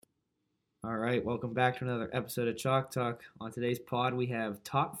All right, welcome back to another episode of Chalk Talk. On today's pod, we have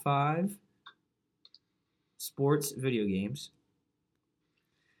top five sports video games.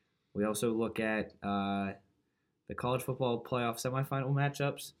 We also look at the college football playoff semifinal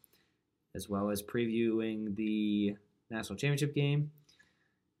matchups, as well as previewing the national championship game.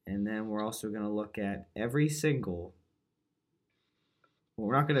 And then we're also going to look at every single. Well,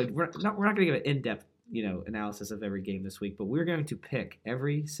 we're not going to give an in-depth analysis of every game this week, but we're going to pick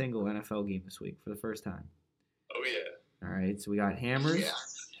every single NFL game this week for the first time. Oh yeah. All right, so we got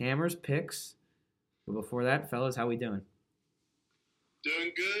hammers picks. But before that, fellas, how we doing?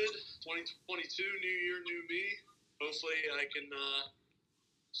 Doing good. 2022, new year, new me. Hopefully, I can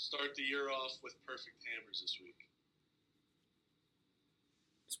start the year off with perfect hammers this week.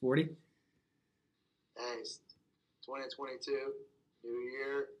 Sporty? Thanks. 2022, new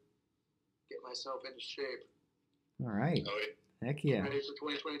year. Get myself into shape. All right. Oh yeah. Heck yeah. Ready for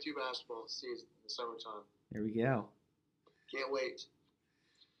 2022 basketball season in the summertime. There we go. Can't wait.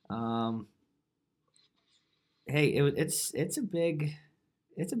 Hey, it's a big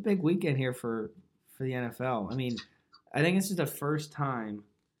weekend here for the NFL. I mean, I think this is the first time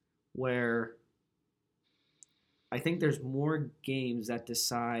where I think there's more games that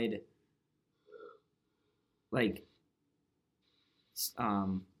decide like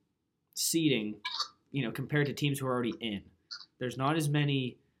seeding, compared to teams who are already in. There's not as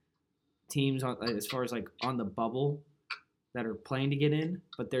many teams as far as like on the bubble that are playing to get in,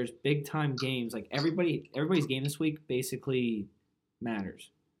 but there's big time games. Like everybody's game this week basically matters.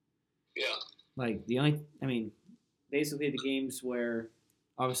 Yeah. Like basically the games where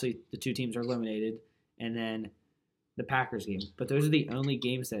obviously the two teams are eliminated, and then the Packers game. But those are the only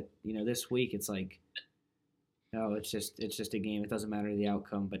games that this week it's like, no, it's just a game. It doesn't matter the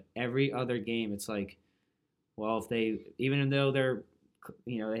outcome. But every other game, it's like, well, if even though they're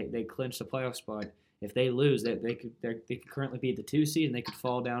they clinch the playoff spot, if they lose, they could currently be the 2 seed and they could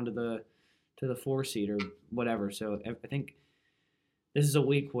fall down to the 4 seed or whatever. So I think this is a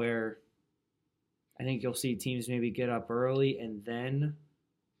week where I think you'll see teams maybe get up early and then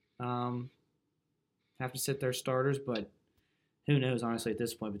have to sit their starters. But who knows, honestly, at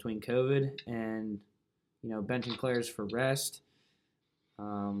this point, between COVID and benching players for rest,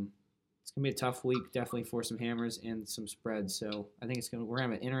 it's gonna be a tough week, definitely for some hammers and some spreads. So I think we're gonna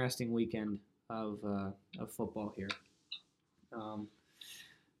have an interesting weekend of football here.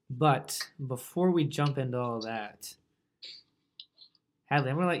 But before we jump into all that, Hadley,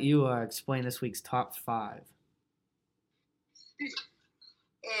 I'm gonna let you explain this week's top five.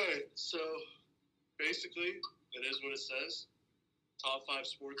 All right. So basically, it is what it says. Top 5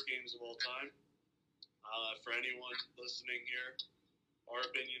 sports games of all time. For anyone listening here, our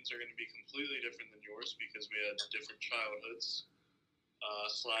opinions are going to be completely different than yours because we had different childhoods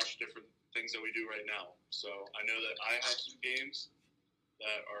 / different things that we do right now. So I know that I have some games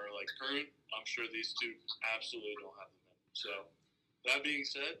that are like current. I'm sure these two absolutely don't have them in. So that being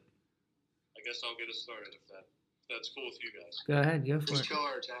said, I guess I'll get us started if that's cool with you guys. Go ahead, go for it. Take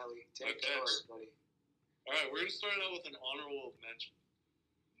charge, Allie. Take charge, buddy. All right, we're going to start out with an honorable mention.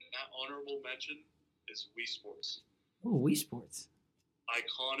 That honorable mention is Wii Sports. Oh, Wii Sports.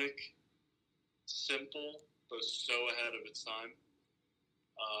 Iconic, simple, but so ahead of its time.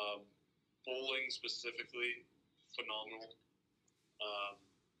 Bowling specifically, phenomenal.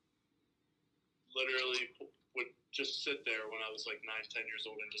 Literally would just sit there when I was like 9, 10 years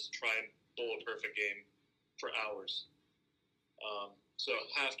old and just try and bowl a perfect game for hours. So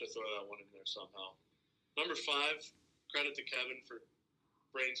have to throw that one in there somehow. Number 5, credit to Kevin for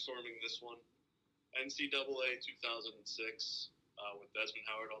brainstorming this one. NCAA 2006 with Desmond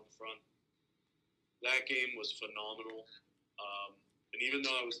Howard on the front. That game was phenomenal. And even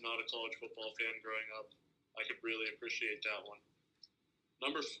though I was not a college football fan growing up, I could really appreciate that one.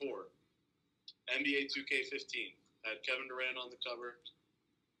 Number 4, NBA 2K15. Had Kevin Durant on the cover.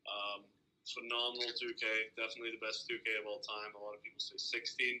 Phenomenal 2K. Definitely the best 2K of all time. A lot of people say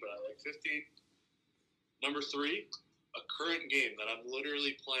 16, but I like 15. Number 3, a current game that I'm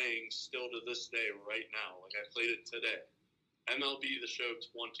literally playing still to this day right now. Like I played it today. MLB The Show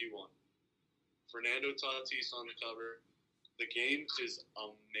 21. Fernando Tatis on the cover. The game is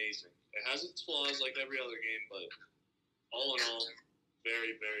amazing. It has its flaws like every other game, but all in all,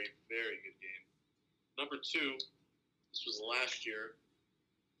 very, very, very good game. Number 2, this was last year.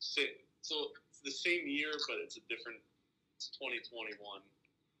 So it's the same year, but it's 2021.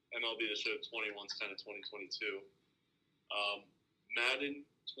 MLB The Show 21 is kind of 2022. Madden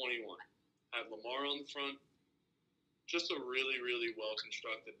 21. Had Lamar on the front. Just a really, really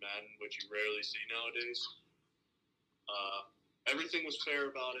well-constructed Madden, which you rarely see nowadays. Everything was fair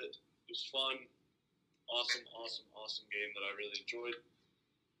about it. It It was fun. Awesome game that I really enjoyed.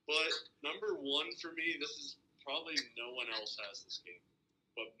 But number one for me, this is probably no one else has this game,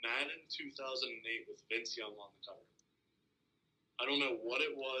 but Madden 2008 with Vince Young on the cover. I don't know what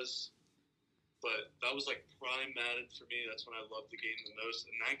it was, but that was like prime Madden for me. That's when I loved the game the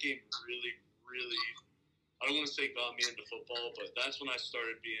most. And that game really, I don't want to say got me into football, but that's when I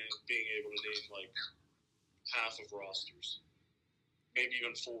started being able to name like half of rosters, maybe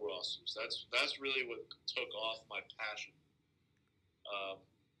even full rosters. That's really what took off my passion.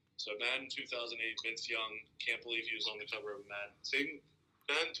 So Madden 2008, Vince Young, can't believe he was on the cover of Madden. Same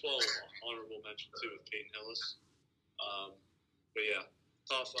Madden 12, honorable mention too with Peyton Hillis. But yeah,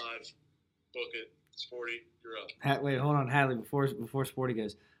 top 5, book it. Sporty, you're up. Wait, hold on, Hadley. Before Sporty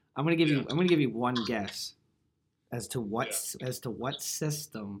goes, I'm gonna give you one guess as to what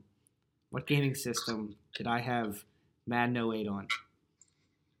system, what gaming system did I have Madden 08 on?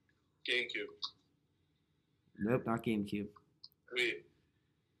 GameCube. Nope, not GameCube. Wait.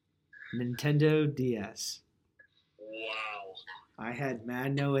 Nintendo DS. Wow. I had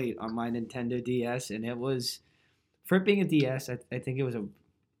Madden 08 on my Nintendo DS, and it was, for it being a DS, I think it was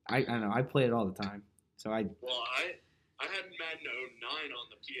I don't know, I played it all the time. So I had Madden 09 on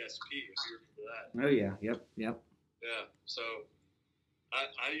the PSP, if you remember that. Oh yeah, yep. Yeah, so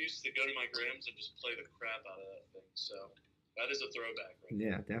I used to go to my grams and just play the crap out of that thing. So that is a throwback, right?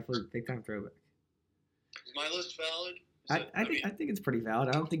 Yeah, definitely big time throwback. Is my list valid? I think it's pretty valid.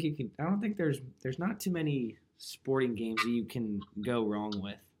 I don't think there's not too many sporting games that you can go wrong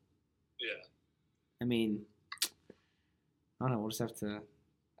with. Yeah. I mean, I don't know. We'll just have to. I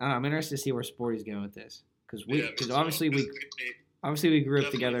don't know. I'm interested to see where Sporty's going with this because obviously we grew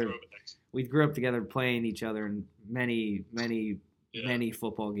up together. Throwbacks. We grew up together playing each other in many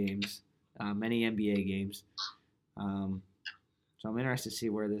football games, many NBA games. So I'm interested to see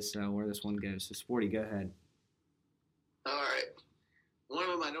where this one goes. So Sporty, go ahead. All right. One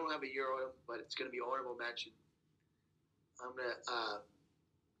of them I don't have a year on, but it's going to be honorable mention. I'm going to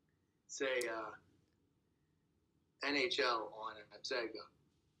say NHL on Sega.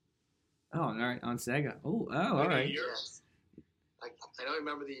 Oh, all right, on Sega. Oh, all right. Yes. I don't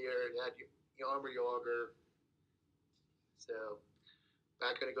remember the year. It had Yarmer Yager. So,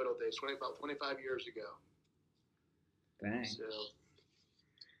 back in the good old days, about 25 years ago. Dang. So,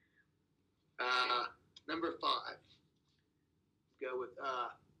 number 5. Go with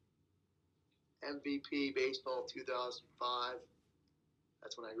MVP Baseball 2005.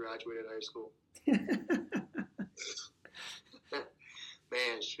 That's when I graduated high school.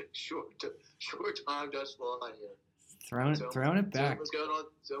 Man, short time does fly here. Throwing it back.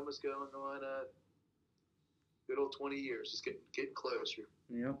 It's almost going on good old 20 years. It's getting closer.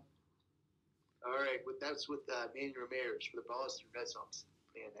 Yep. All right, that's with Manny Ramirez for the Boston Red Sox.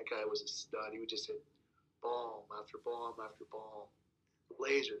 Man, that guy was a stud. He would just hit bomb after bomb after bomb.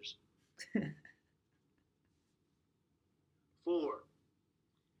 Blazers. 4.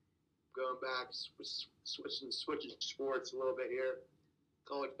 Going back, switching sports a little bit here.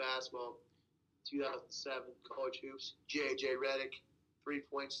 College basketball, 2007 college hoops. J.J. Redick,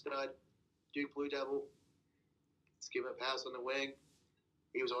 3-point stud. Duke Blue Devil. Let's give him a pass on the wing.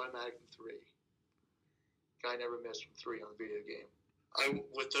 He was automatic from 3. Guy never missed from 3 on the video game.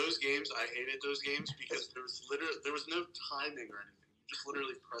 With those games, I hated those games because there was no timing or anything. You just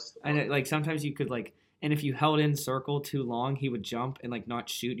literally pressed the button. And like sometimes you could like, and if you held in circle too long, he would jump and like not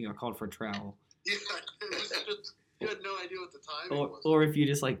shoot, and you got called for travel. Yeah, it was just, you had no idea what the timing was. Or if you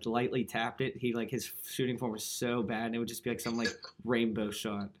just like lightly tapped it, he like his shooting form was so bad, and it would just be like some like rainbow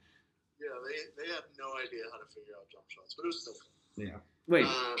shot. Yeah, they had no idea how to figure out jump shots, but it was still fun. Yeah. Wait.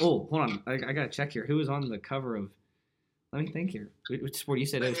 Hold on. I gotta check here. Who was on the cover of? Let me think here. Which sport you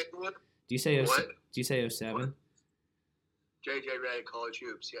said? Do you say? Do you say 07? J.J. Redick, college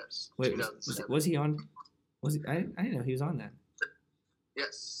hoops. Yes. Wait, was he on? Was he? I didn't know he was on that.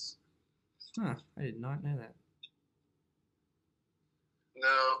 Yes. Huh. I did not know that.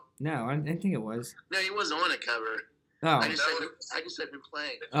 No, I didn't think it was. No, he wasn't on a cover. Oh. I just said him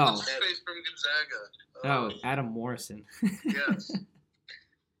playing. Oh. Face from Gonzaga. Oh, Adam Morrison. Yes.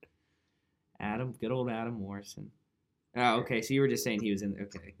 Good old Adam Morrison. Oh, okay. So you were just saying he was in.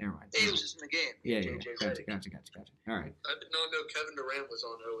 Okay, never mind. He was just in the game. Yeah. Gotcha. All right. I did not know Kevin Durant was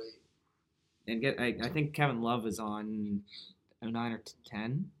on 08. And I think Kevin Love was on 09 or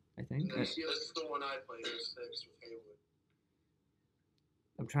 10. I think. No, this is the one I played. 06 with Haywood.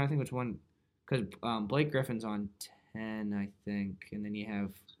 I'm trying to think which one, because Blake Griffin's on 10, I think, and then you have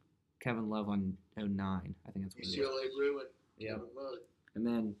Kevin Love on 09. I think that's what it is. UCLA Bruin. Yeah. And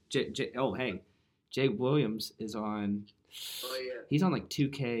then Jay Williams is on. Oh yeah. He's on like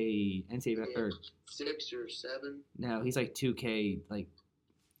 2K NCAA Yeah. or 6 or 7, no, he's like 2K like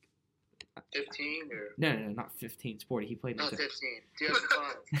 15 or no, not 15. Sporty, he played. no, in 15.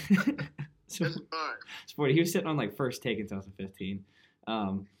 2005. so, 2005. Sporty, he was sitting on like first take in 2015.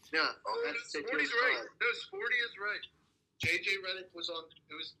 No, Oh, that's Sporty's right. No, Sporty is right. JJ Redick was on.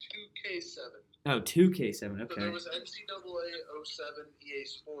 It was 2K7. Oh, 2K7. So there Okay. was NCAA 07 EA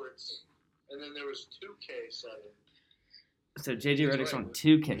Sports, and then there was 2K7. So JJ He's Redick's right. on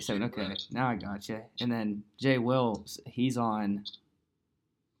 2K7. He's Okay, right. now I gotcha. And then Jay Wills, he's on.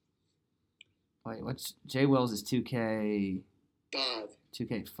 Wait, what's Jay Wills is 2K 5.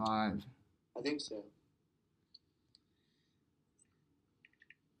 2K5. I think so.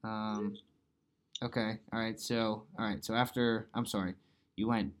 Okay. All right. So after I'm sorry, you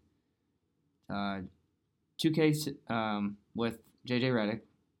went 2K with JJ Redick.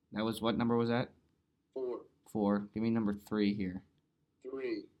 That was what number was that? 4. 4. Give me number 3 here.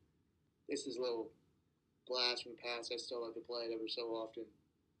 3. This is a little blast from the past. I still like to play it every so often.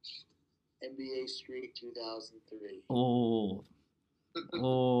 NBA Street 2003. Oh,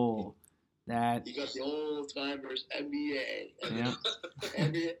 that. You got the old timers NBA. Yeah.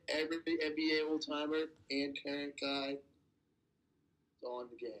 Every NBA old timer and current guy is on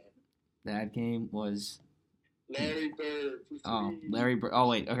the game. That game was. Larry Bird for 3. Oh, Larry Bird. Oh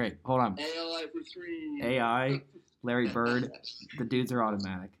wait. Okay, hold on. AI for 3. AI, Larry Bird. The dudes are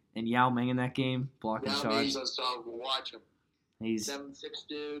automatic. And Yao Ming in that game blocking Now he's shots. unstoppable. Watch him. He's 7'6"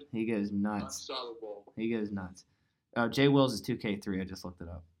 dude. he goes nuts. Unstoppable. He goes nuts. Oh, Jay Wills is 2K3. I just looked it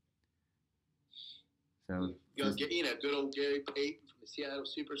up. So, You know, good old Gary Payton from the Seattle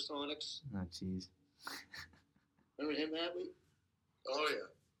Supersonics. oh jeez. Remember him, Hadley? Oh yeah,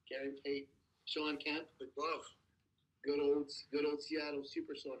 Gary Payton, Sean Kemp, the glove. good old Seattle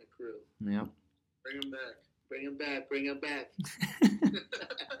Supersonic crew. Yep. Bring him back. Bring him back. Bring him back.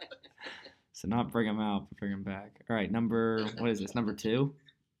 So not bring him out, but bring him back. All right, what is this? Number 2?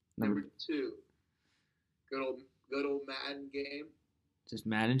 Number 2. Good old Madden game. Just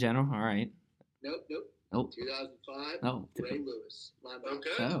Matt in general. All right. Nope. Oh, 2005. oh, Ray Lewis. Linebacker. Okay.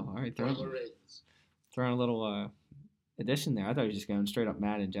 oh. All right. Baltimore Ravens. Throwing a little addition there. I thought you were just going straight up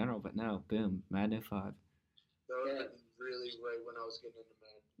Matt in general, but no. Boom, Madden 05. That would have been really right when I was getting into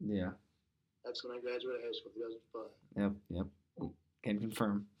Madden. Yeah. That's when I graduated high school, 2005. Yep. Can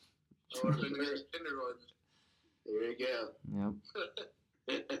confirm. I would have been in kindergarten. There you Yep. go.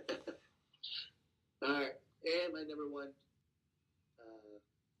 All right. And my number 1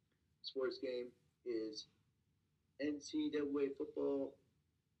 sports game is NCAA football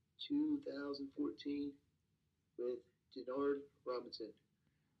 2014 with Denard Robinson,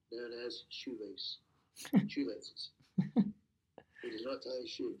 known as Shoelaces. He does not tie his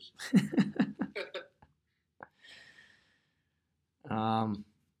shoes.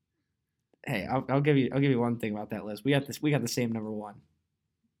 Hey, I'll give you one thing about that list. We got the same number 1,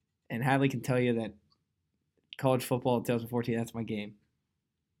 and Hadley can tell you that college football 2014. That's my game.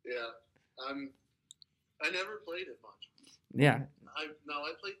 Yeah, I never played it much. Yeah. I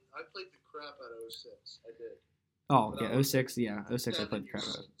played the crap out of 06. I did. Oh But yeah, I was 06. Yeah, 06. I 7 played the crap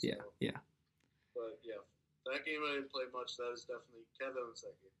years out of. old, Yeah, so- yeah. But yeah, that game I didn't play much. That is definitely Kevin owns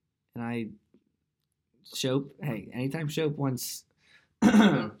that game. And Shope. Hey, anytime Shope wants.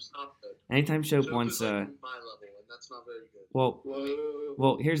 It's not good. Anytime Shope Joke wants. is like my level, and that's not very good. Whoa.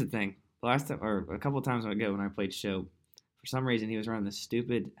 Well, here's the thing. Last time, or a couple of times ago when I played Shope, for some reason he was running this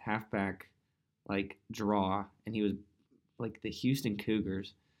stupid halfback, like draw, and he was like the Houston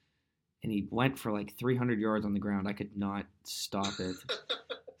Cougars, and he went for like 300 yards on the ground. I could not stop it.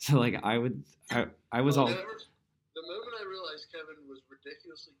 So like I was all. The moment I realized Kevin was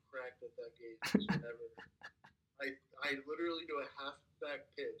ridiculously cracked at that game was whenever I literally do a halfback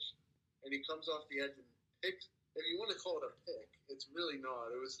pitch, and he comes off the edge and picks. If you want to call it a pick, it's really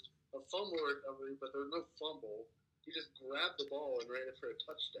not. It was a fumble, but there was no fumble. He just grabbed the ball and ran it for a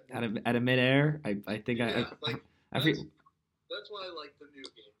touchdown. Out of midair, I think Yeah, I forget. That's why I like the new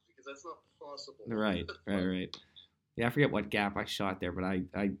games, because that's not possible. Right. Yeah, I forget what gap I shot there, but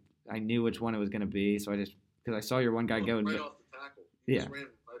I knew which one it was gonna be, so because I saw your one guy go. Right off the tackle. He just ran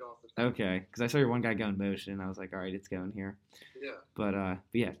right off the tackle. Okay, because I saw your one guy go in motion, and I was like, all right, it's going here. Yeah. But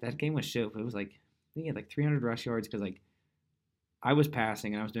yeah, that game was Shope. It was like I think he had like 300 rush yards because like I was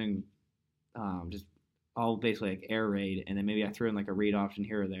passing and I was doing just all basically like air raid, and then maybe I threw in like a read option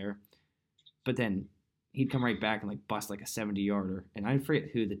here or there. But then he'd come right back and like bust like a 70-yarder, and I forget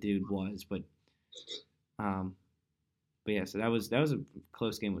who the dude was, but yeah, so that was a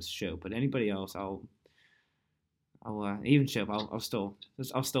close game with Shope. But anybody else, I'll even Shope, I'll still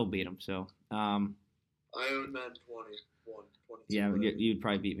beat him. So I own Madden 21, 22. Yeah, whatever. you'd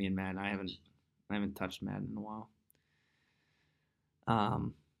probably beat me in Madden. I haven't touched Madden in a while.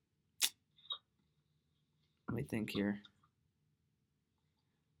 Let me think here.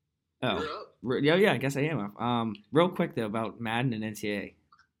 Oh, You're up. yeah, I guess I am up. Real quick though about Madden and NCAA.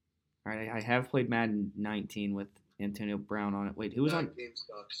 All right, I have played Madden 19 with Antonio Brown on it. Wait, who was on? That game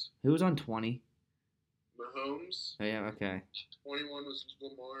sucks. Who was on 20? Mahomes. Oh yeah, okay. 21 was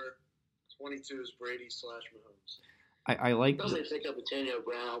Lamar. 22 is Brady / Mahomes. I like. Somebody pick up Antonio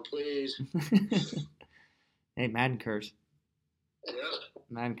Brown, please. Hey, Madden curse. Yeah.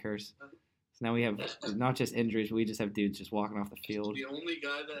 Madden curse. So now we have not just injuries, but we just have dudes just walking off the field. The only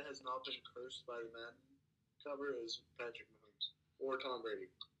guy that has not been cursed by the Madden cover is Patrick Mahomes or Tom Brady.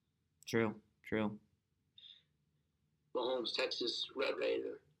 True. Mahomes, Texas Red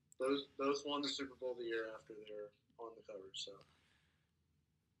Raider. Those both won the Super Bowl the year after they were on the cover. So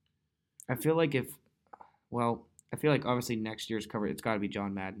I feel like obviously next year's cover, it's got to be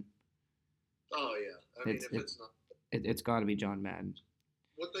John Madden. oh yeah, I mean if it's not. It's got to be John Madden.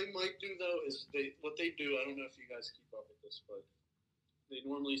 What they might do though is I don't know if you guys keep up with this, but they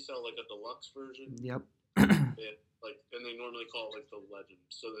normally sell like a deluxe version. Yep. And they normally call it like the legend.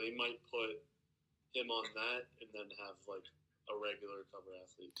 So they might put him on that and then have like a regular cover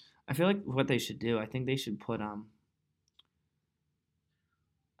athlete. I feel like what they should do, I think they should put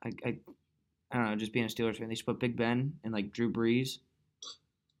I don't know, just being a Steelers fan, they should put Big Ben and like Drew Brees.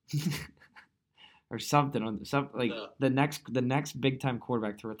 Or something on No. the next big time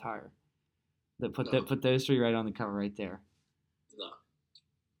quarterback to retire. Put those three right on the cover right there. No.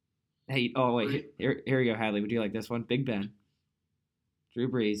 Hey, oh wait, here you go, Hadley. Would you like this one? Big Ben, Drew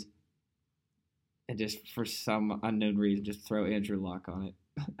Brees, and just for some unknown reason, just throw Andrew Luck on it.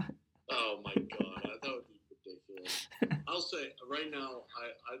 Oh my god, that would be ridiculous. I'll say right now,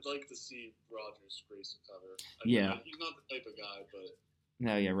 I'd like to see Rodgers grace a cover. Yeah. He's not the type of guy, but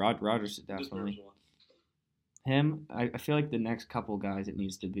No, yeah, Rodgers deserves definitely. one. Him, I feel like the next couple guys it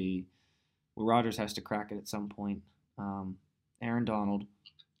needs to be. Well, Rodgers has to crack it at some point. Aaron Donald,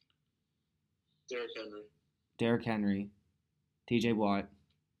 Derrick Henry, T.J. Watt,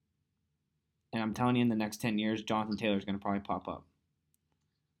 and I'm telling you, in the next 10 years, Jonathan Taylor's going to probably pop up.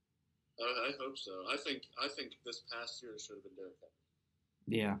 I hope so. I think this past year should have been Derrick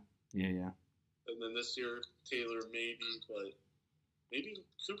Henry. Yeah. And then this year, Taylor maybe, but maybe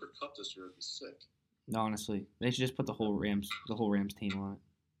Cooper Kupp this year would be sick. Honestly, they should just put the whole Rams team on it.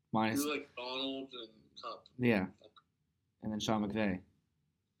 Minus, Do like Donald and Kupp. yeah, and then Sean McVay,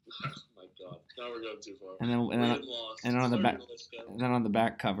 Oh my god! Now we're going too far. and then on the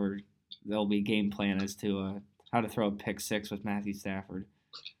back cover, there'll be game plan as to how to throw a pick six with Matthew Stafford.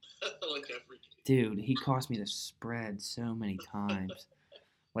 like every game. Dude, he cost me the spread so many times.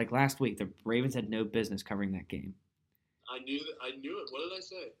 Like last week, the Ravens had no business covering that game. I knew it. What did I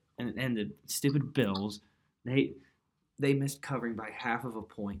say? And the stupid Bills, they missed covering by half of a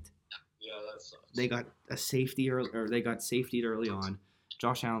point. Yeah, that sucks. They got a safety they got safetied early on.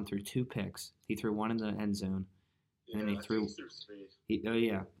 Josh Allen threw 2 picks. He threw one in the end zone. Yeah, and he I threw- think he threw 3.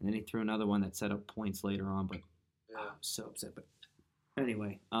 And then he threw another one that set up points later on. But Yeah. I'm so upset. But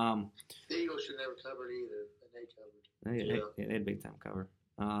anyway, The Eagles should never covered either, and they covered. they had big time cover.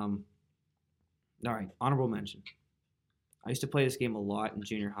 All right, honorable mention. I used to play this game a lot in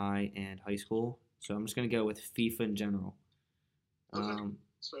junior high and high school, so I'm just gonna go with FIFA in general. Okay.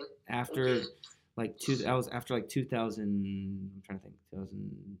 Sorry. After Okay. like 2000. I'm trying to think.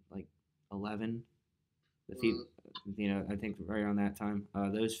 2011. The FIFA, I think right around that time.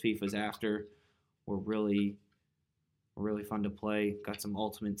 Those FIFAs after were really fun to play. Got some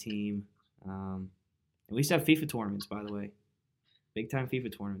Ultimate Team. And we used to have FIFA tournaments, by the way. Big time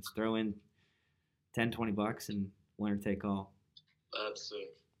FIFA tournaments. Throw in $10-$20 and winner take all. That's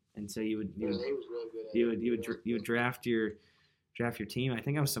sick. And so you would Yeah, he was really good at you would draft your team. I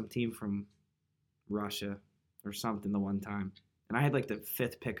think I was some team from Russia or something the one time, and I had like the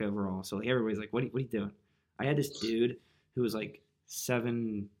 5th pick overall. So like, everybody's like, "What are you doing?" I had this dude who was like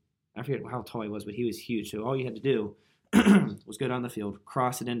 7. I forget how tall he was, but he was huge. So all you had to do was go down the field,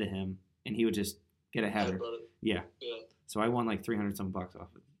 cross it into him, and he would just get a header. Yeah. Yeah. So I won like $300 some bucks off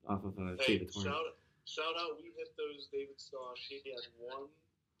of a Hey, FIFA tournament. shout out! We hit those David Stosh. He had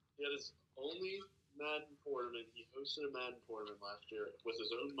his only Madden tournament. He hosted a Madden tournament last year with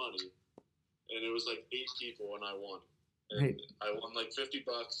his own money, and it was like 8 people, and I won. And Hey. I won like $50.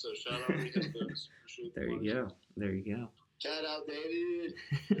 So shout out! We hit those. Appreciate There the you money. go. There you go. Shout out, David.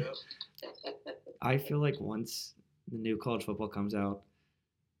 Yep. I feel like once the new college football comes out,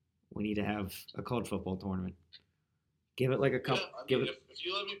 we need to have a college football tournament. Give it like a couple. Yeah, I mean, if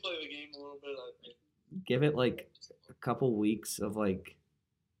you let me play the game a little bit, give it like a couple weeks of like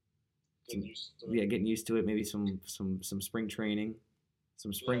Getting used to yeah, it. getting used to it. Maybe some spring training,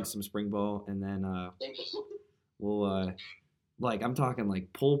 Yeah. some spring ball, and then Thank you. we'll like I'm talking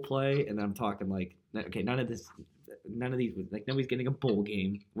like pool play, and then I'm talking like okay, none of these like nobody's getting a bowl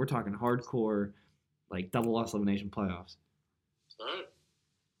game. We're talking hardcore like double loss elimination playoffs. All right.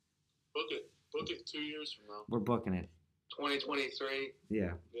 Book it. Book it 2 years from now. We're booking it. 2023.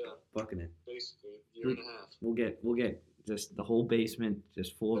 Yeah, Yeah, booking it. basically. Year and a half. We'll get just the whole basement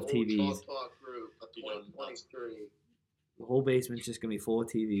just full of The whole TVs. Talk group of Be done. 2023. The whole basement's just gonna be full of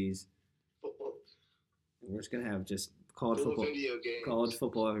TVs. Football. And we're just gonna have just college Full of football. video games. College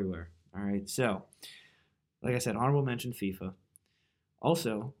football everywhere. All right. So, like I said, honorable mention FIFA.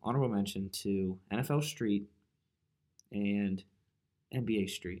 Also, honorable mention to NFL Street and NBA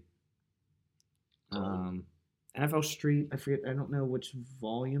Street. NFL Street, I forget, I don't know which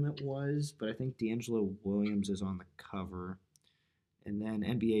volume it was, but I think D'Angelo Williams is on the cover. And then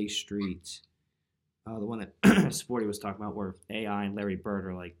NBA Street, the one that Sporty was talking about, where AI and Larry Bird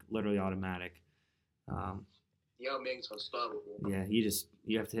are like literally automatic. Yao Ming's unstoppable. Yeah,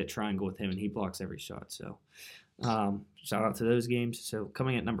 you have to hit triangle with him, and he blocks every shot. So, shout out to those games. So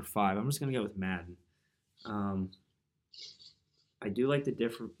coming at number 5, I'm just gonna go with Madden. I do like the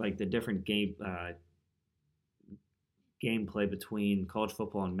different gameplay between college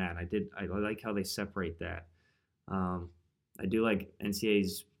football and Madden. I like how they separate that. I do like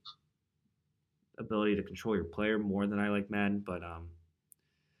NCAA's ability to control your player more than I like Madden, but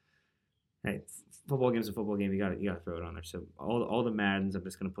hey, football game's a football game. You gotta throw it on there. So all the Maddens, I'm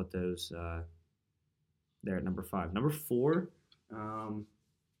just gonna put those there at number 5. Number 4,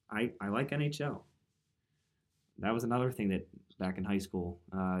 I like NHL. That was another thing that back in high school,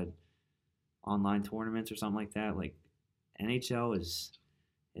 online tournaments or something like that. Like NHL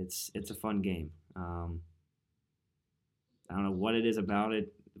it's a fun game. I don't know what it is about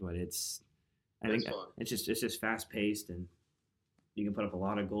it, but I think It's fun. it's just fast paced, and you can put up a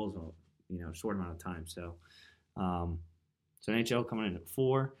lot of goals in a short amount of time. So, so NHL coming in at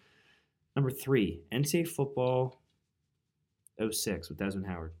 4. Number 3, NCAA football 06 with Desmond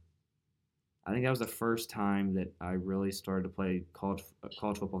Howard. I think that was the first time that I really started to play college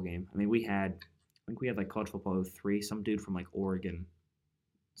football game. I mean, I think we had like college football 03. Some dude from like Oregon,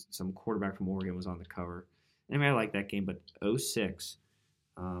 some quarterback from Oregon was on the cover. Anyway, I like that game, but 06,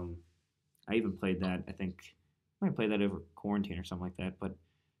 I even played that. I think I might play that over quarantine or something like that. But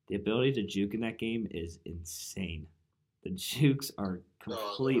the ability to juke in that game is insane. The jukes are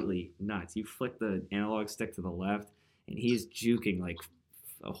completely nuts. You flick the analog stick to the left, and he's juking like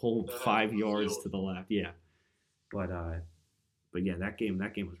a whole 5 yards to the left. Yeah, but yeah, that game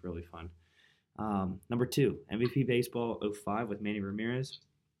was really fun. Number 2, MVP baseball 05 with Manny Ramirez.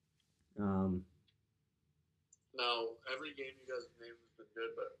 Now, every game you guys named has been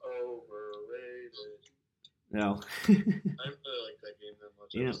good, but overrated. No. I didn't really like that game that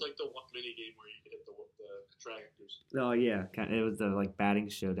much. Yeah. It was like the one mini game where you could hit the tractors. Oh yeah, it was the like batting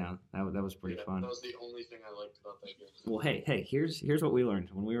showdown. That was pretty Yeah, fun. That was the only thing I liked about that game. Well, hey, here's what we learned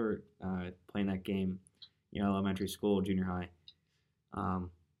when we were playing that game, elementary school, junior high.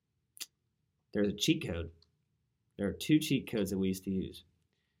 There's a cheat code. There are 2 cheat codes that we used to use.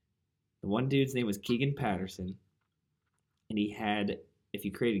 The one dude's name was Keegan Patterson, and he had, if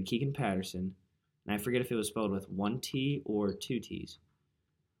you created Keegan Patterson, and I forget if it was spelled with 1 T or 2 T's,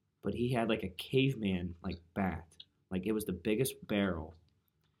 but he had like a caveman like bat, like it was the biggest barrel,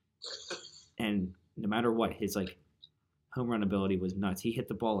 and no matter what, his like home run ability was nuts. He hit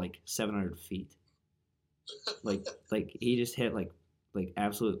the ball like 700 feet, like he just hit like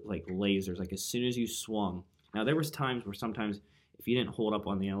absolute like lasers. Like as soon as you swung. Now there was times where sometimes if you didn't hold up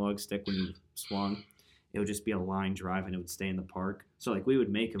on the analog stick when you swung, it would just be a line drive and it would stay in the park. So like we would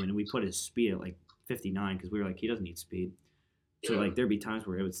make him and we put his speed at like 59 because we were like, he doesn't need speed. So like there'd be times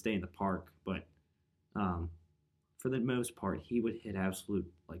where it would stay in the park, but for the most part he would hit absolute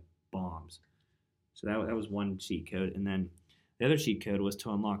like bombs. So that was one cheat code, and then the other cheat code was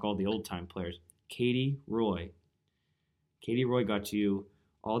to unlock all the old time players. Katie Roy got you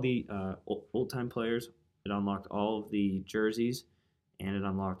all the old time players. It unlocked all of the jerseys, and it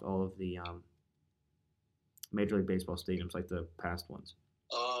unlocked all of the Major League Baseball stadiums, like the past ones.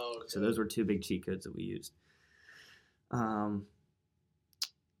 Oh, okay. So those were 2 big cheat codes that we used. And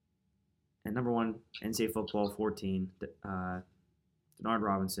number 1, NCAA football 14, Denard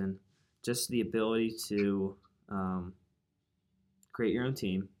Robinson. Just the ability to create your own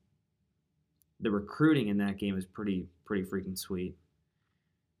team. The recruiting in that game is pretty freaking sweet.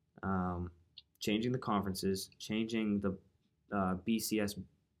 Changing the conferences, changing the BCS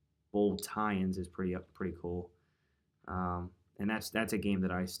bowl tie-ins is pretty cool. And that's a game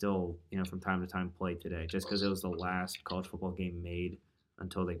that I still from time to time play today, just because it was the last college football game made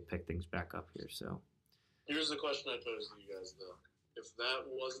until they pick things back up here. So here's the question I pose to you guys though: if that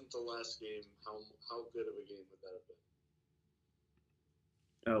wasn't the last game, how good of a game would that have been?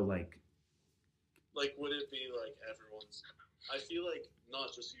 oh like Would it be like everyone's? I feel like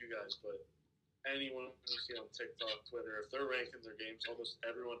not just you guys, but anyone you see on TikTok, Twitter, if they're ranking their games, almost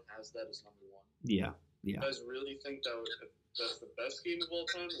everyone has that as number one. yeah. You guys really think that's the best game of all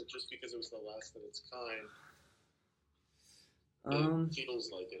time, or just because it was the last of its kind? It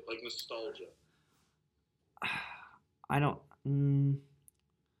feels like it, like nostalgia. I don't.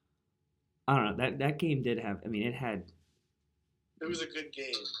 I don't know. That game did have. I mean, it had. It was a good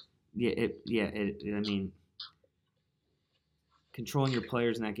game. I mean, controlling your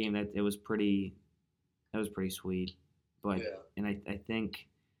players in that game, that was pretty sweet. But and I think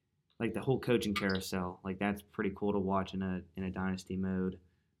like the whole coaching carousel, like that's pretty cool to watch in a dynasty mode.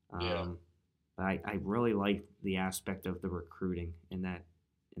 But I really like the aspect of the recruiting in that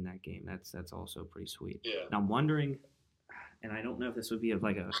game. That's also pretty sweet. Yeah. Now I'm wondering, and I don't know if this would be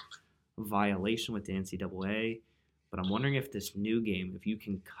like a violation with the NCAA, but I'm wondering if this new game, if you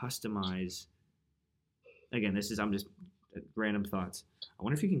can customize. Again, I'm just random thoughts. I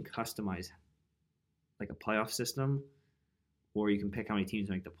wonder if you can customize like a playoff system, or you can pick how many teams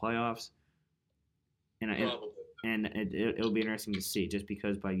make the playoffs. And it'll be interesting to see, just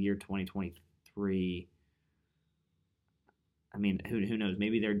because by year 2023, I mean, who knows?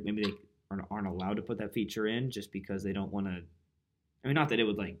 Maybe they aren't allowed to put that feature in just because they don't want to. I mean, not that it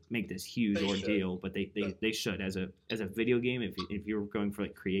would like make this huge ordeal, but they should as a video game. If you're going for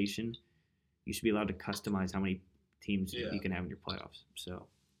like creation, you should be allowed to customize how many teams you can have in your playoffs. So,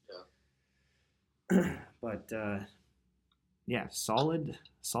 but solid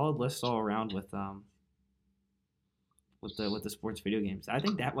list all around with the sports video games. I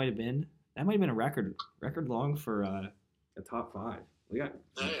think that might have been a record long for a top 5. We got.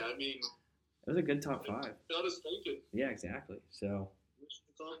 Hey, I mean, it was a good top 5. Got us thinking. Yeah, exactly. So,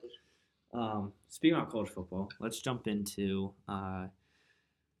 speaking about college football, let's jump into the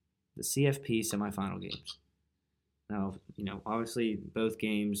CFP semifinal games. Now, obviously both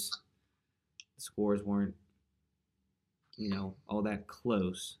games, the scores weren't, all that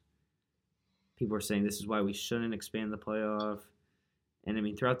close. People are saying this is why we shouldn't expand the playoff. And I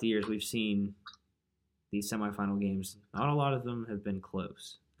mean, throughout the years, we've seen these semifinal games. Not a lot of them have been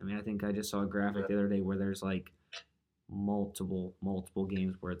close. I mean, I think I just saw a graphic the other day where there's like multiple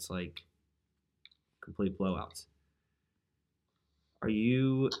games where it's like complete blowouts. Are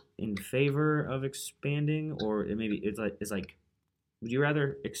you in favor of expanding, or maybe it's like would you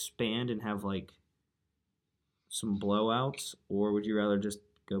rather expand and have like some blowouts, or would you rather just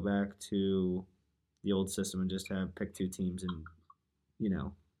go back to the old system and just have pick 2 teams and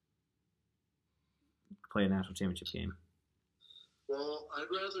play a national championship game? Well, I'd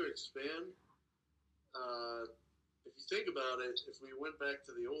rather expand. If you think about it, if we went back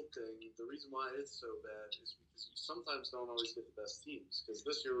to the old thing, the reason why it's so bad is because you sometimes don't always get the best teams. Because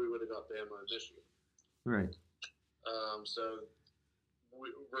this year we would have got Bama and Michigan. Right.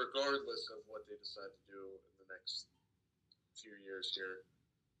 Regardless of what they decide to do in the next few years here,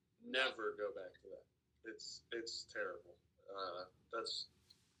 never go back to that. It's terrible. That's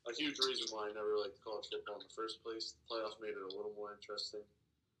a huge reason why I never liked college football in the first place. The playoff made it a little more interesting,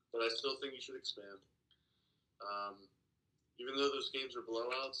 but I still think you should expand. Even though those games are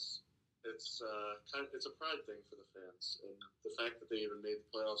blowouts, it's a pride thing for the fans, and the fact that they even made the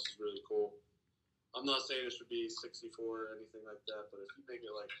playoffs is really cool. I'm not saying it should be 64 or anything like that, but if you make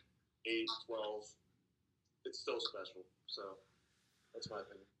it like 8, 12, it's still special. So that's my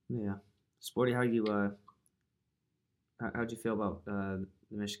opinion. Yeah, Sporty, how'd you feel about the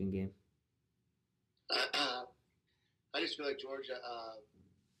Michigan game? I just feel like Georgia.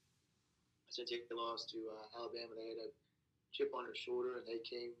 Since they lost to Alabama, they had a chip on their shoulder, and they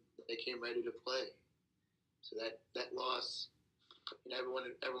came ready to play. So that loss,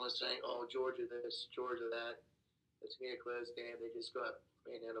 everyone's saying, "Oh, Georgia this, Georgia that." It's gonna be a close game. They just got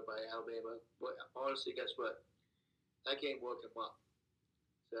manhandled by Alabama. But honestly, guess what? That game woke them up.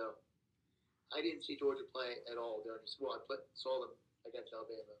 So I didn't see Georgia play at all during the squad. Saw them against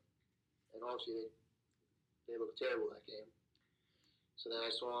Alabama, and obviously they looked terrible that game. So then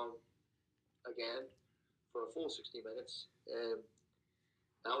I saw them again for a full 60 minutes, and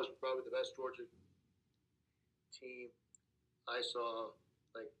that was probably the best Georgia team I saw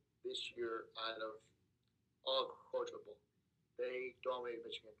like this year out of all of college football. They dominated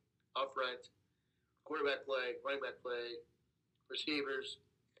Michigan up front, quarterback play, running back play, receivers,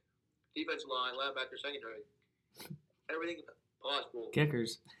 defensive line, linebacker, secondary, everything possible.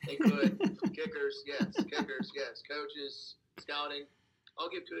 Kickers. They could. Kickers, yes. Coaches, scouting. I'll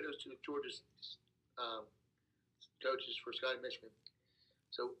give kudos to Georgia's coaches for scouting Michigan.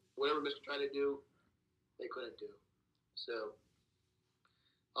 So whatever Michigan tried to do, they couldn't do. So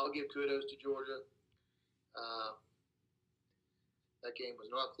I'll give kudos to Georgia. That game was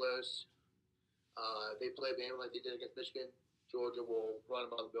not close. They play the game like they did against Michigan. Georgia will run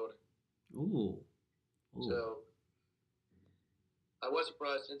them out of the building. Ooh. So I was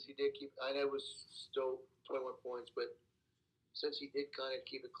surprised since he did keep. I know it was still 21 points, but since he did kind of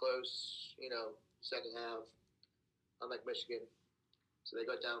keep it close, second half, unlike Michigan, so they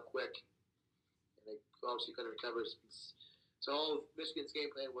got down quick, and they obviously couldn't recover. So all Michigan's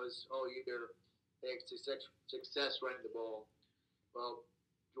game plan was all year they had success running the ball. Well,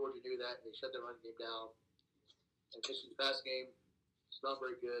 Georgia knew that, and they shut their run game down. And Michigan's pass game is not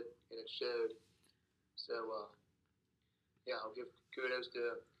very good, and it showed. So, I'll give kudos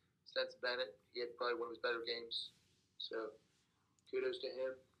to Stetson Bennett. He had probably one of his better games. So, kudos to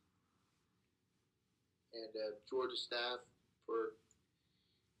him. And Georgia staff for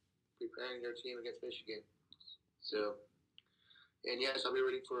preparing their team against Michigan. So, and yes, I'll be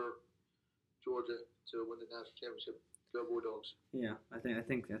rooting for Georgia to win the national championship. Go Bulldogs. Yeah, I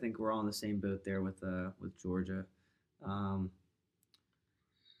think we're all in the same boat there with Georgia. I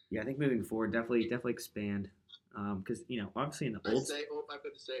think moving forward, definitely expand. Because obviously in the old. I'm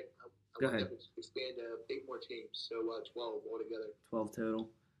going to say. Go ahead. To expand 8 more teams, so 12 altogether. 12 total.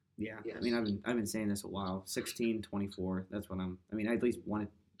 Yeah, yes. I mean I've been saying this a while. 16, 24. That's what I'm. I mean, I at least wanted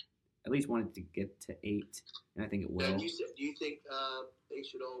to get to 8, and I think it will. Now, do you think they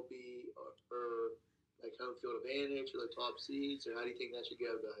should all be or like home field advantage or the top seeds, or how do you think that should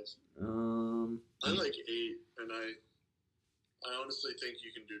go, guys? I like 8, and I honestly think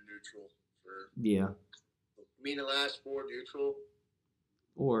you can do neutral for. Yeah. You mean the last 4 neutral?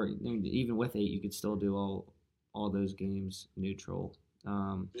 Or even with 8, you could still do all those games neutral.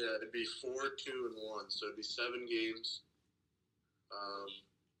 Yeah, it'd be 4, 2, and 1, so it'd be 7 games.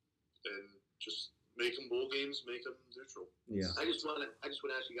 And just make them bowl games, make them neutral. Yeah. I just want to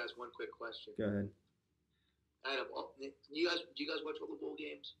ask you guys one quick question. Go ahead. Do you guys watch all the bowl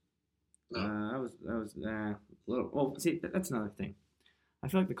games? No. I was a little. Well, see, that's another thing. I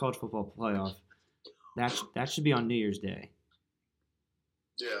feel like the college football playoff that should be on New Year's Day.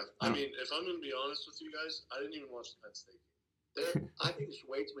 Yeah, I mean, if I'm going to be honest with you guys, I didn't even watch the Penn State game. I think there's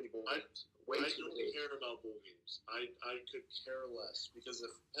way too many bowl games. I don't care about bowl games. I could care less, because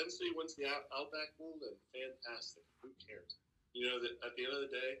if Penn State wins the Outback Bowl, then fantastic. Who cares? That at the end of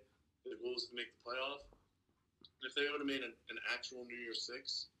the day, the goal is to make the playoff. If they would have made an actual New Year's 6,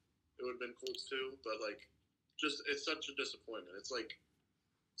 it would have been cool too. But it's such a disappointment. It's like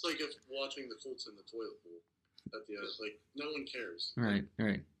if watching the Colts in the toilet bowl at the end. No one cares. Right.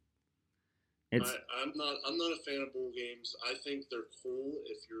 It's I'm not a fan of bowl games. I think they're cool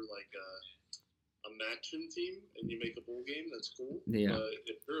if you're like a MAC-10 team and you make a bowl game. That's cool. Yeah. But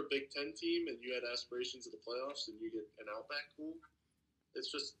if you're a Big Ten team and you had aspirations of the playoffs and you get an Outback Bowl,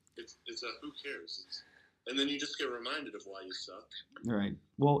 it's a who cares. And then you just get reminded of why you suck. right.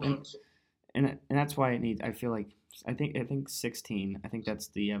 Well, and that's why it needs. I feel like I think 16. I think that's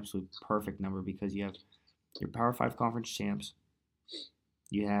the absolute perfect number, because you have your Power 5 conference champs.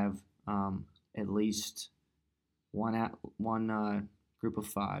 You have at least one group of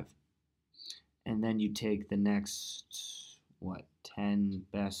 5, and then you take the next 10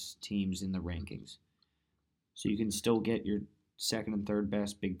 best teams in the rankings. So you can still get your second and third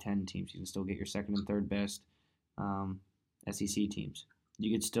best Big Ten teams. You can still get your second and third best SEC teams.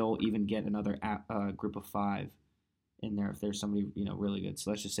 You could still even get another group of 5 in there if there's somebody really good. So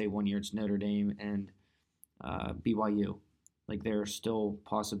let's just say one year it's Notre Dame and BYU. There are still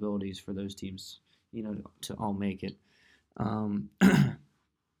possibilities for those teams, to all make it.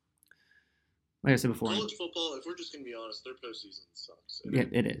 Like I said before, college football, if we're just going to be honest, their postseason sucks. Yeah,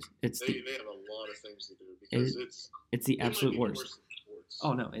 it is. They have a lot of things to do, because it's the absolute worst. Worse than sports.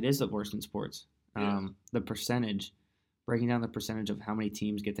 Oh no, it is the worst in sports. Yeah. The percentage, breaking down the percentage of how many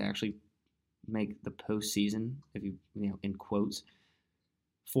teams get to actually make the postseason, if you in quotes,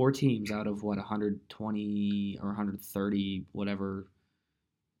 4 teams out of 120 or 130 whatever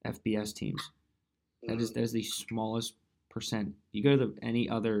FBS teams. That is the smallest percent. You go to any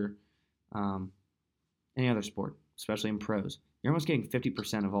other sport, especially in pros, you're almost getting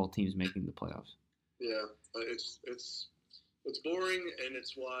 50% of all teams making the playoffs. Yeah, it's boring, and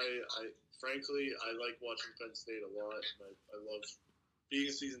it's why I like watching Penn State a lot. I love being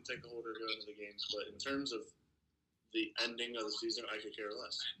a season ticket holder, going to the games. But in terms of the ending of the season, I could care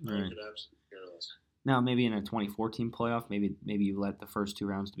less. I Right. could absolutely care less. Now, maybe in a 2014 playoff, maybe you let the first 2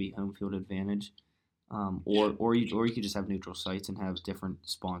 rounds to be home field advantage, or you could just have neutral sites and have different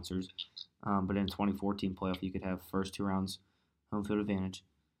sponsors. But in a 2014 playoff, you could have first 2 rounds home field advantage,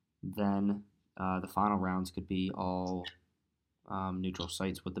 then the final rounds could be all neutral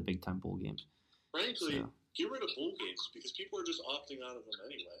sites with the Big Ten bowl games. Frankly, So, get rid of bowl games because people are just opting out of them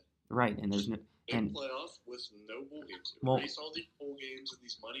anyway. right, and there's no Big and playoff with no bowl games. Well- Erase all these bowl games and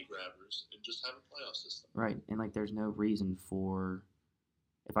these money grabbers and just have a playoff system. right, and like there's no reason for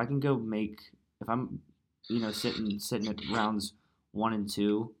if I can go make if I'm sitting at rounds 1 and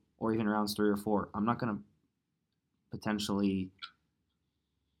 2 or even rounds 3 or 4, I'm not gonna potentially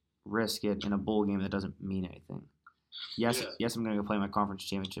risk it in a bowl game that doesn't mean anything. Yes, Yeah. I'm gonna go play my conference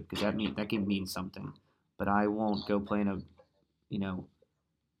championship because that game means something, but I won't go play in a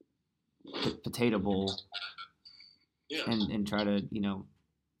potato bowl Yeah. and try to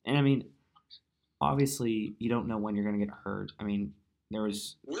and I mean obviously you don't know when you're gonna get hurt. I mean there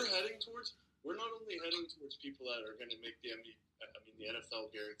was We're not only heading towards people that are going to make the NFL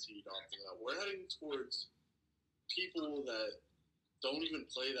guaranteed opting out. We're heading towards people that don't even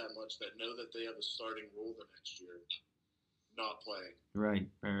play that much that know that they have a starting role the next year, not playing. right,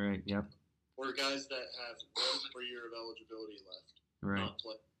 yep, Or guys that have 1 more year of eligibility left, right. not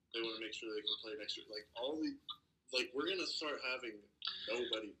play. They want to make sure they can play next year. We're going to start having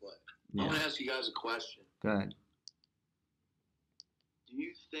nobody play. I want Yeah. to ask you guys a question. Go ahead. Do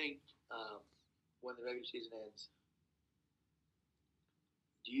you think when the regular season ends,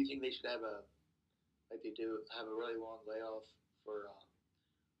 do you think they should have a really long layoff for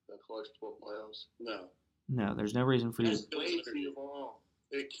the college football playoffs? No. No, there's no reason for you. Yes. Way too long.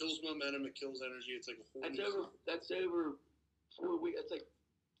 It kills momentum. It kills energy. It's like a whole new That's over 4 weeks. That's like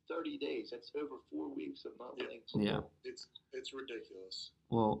 30 days. That's over 4 weeks of not playing Yeah. football. It's ridiculous.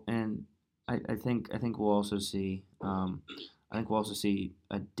 Well, and I think we'll also see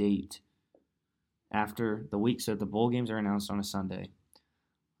a date after the week. So the bowl games are announced on a Sunday.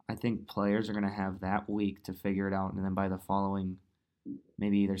 I think players are going to have that week to figure it out, and then by the following,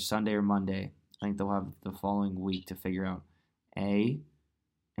 maybe either Sunday or Monday, I think they'll have the following week to figure out: A,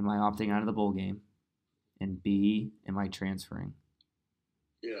 am I opting out of the bowl game? And B, am I transferring?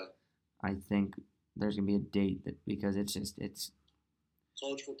 Yeah. I think there's going to be a date that because it's.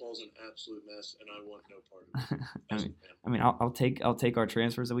 College football is an absolute mess, and I want no part of it. I as a mean, fan. I mean, I'll take our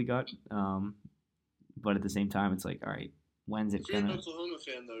transfers that we got, but at the same time, it's like, all right, when's it If you're an gonna? Oklahoma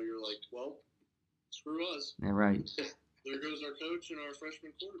fan, though, you're like, well, screw us. Yeah, right. There goes our coach and our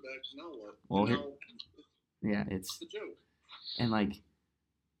freshman quarterback. Now what? Well, And here- now Yeah, it's it's a joke. and like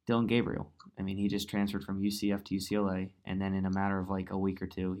Dylan Gabriel. I mean, he just transferred from UCF to UCLA, and then in a matter of like a week or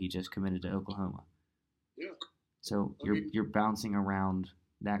two, he just committed to Oklahoma. Yeah. So I you're mean- you're bouncing around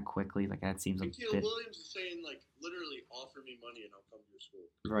that quickly. Like that seems a Caleb bit Williams is saying, like, literally offer me money and I'll come to your school.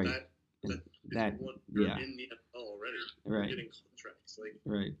 right. That That you're yeah, in the NFL already. Right. You're getting contracts. Like,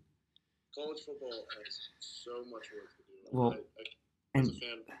 right. college football has so much work to do. Well, as and a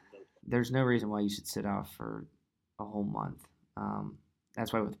fan, no. there's no reason why you should sit out for a whole month.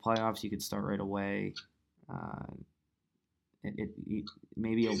 That's why with playoffs you could start right away.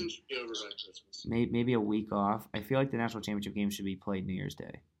 Maybe Season should be over by Christmas. maybe a week off. I feel like the national championship game should be played New Year's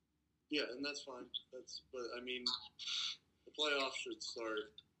Day. Yeah, and that's fine. But I mean, the playoffs should start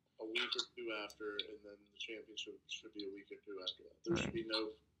a week or two after, and then the championship should be a week or two after that. There should be no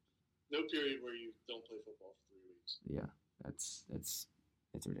period where you don't play football for 3 weeks. Yeah, it's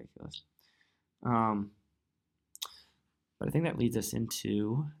ridiculous. But I think that leads us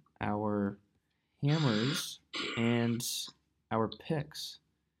into our hammers and our picks.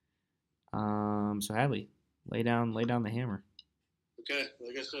 So Hadley, lay down the hammer. Okay,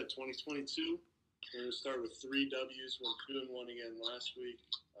 like I said, 2022. We're gonna start with 3 W's. Went 2-1 again last week.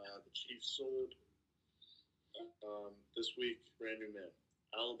 The Chiefs sold. This week, brand new man,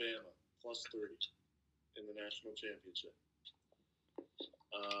 Alabama +30 in the national championship.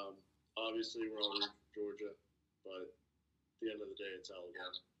 Obviously, we're all rooting for Georgia, but at the end of the day, it's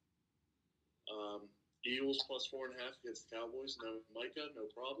Alabama. Eagles +4.5 against the Cowboys. No Micah, no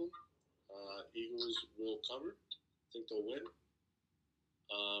problem. Eagles will cover. I think they'll win.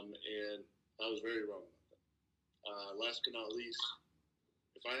 And I was very wrong about that. Last but not least,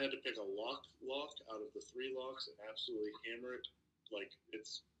 if I had to pick a lock out of the 3 locks and absolutely hammer it, like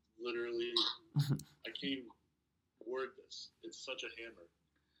it's literally, I can't even word this. It's such a hammer.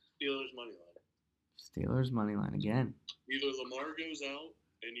 Steelers money line. Steelers money line again. Either Lamar goes out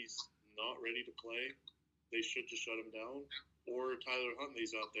and he's not ready to play, they should just shut him down, or Tyler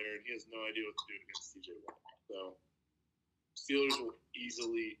Huntley's out there and he has no idea what to do against TJ Watt. So Steelers will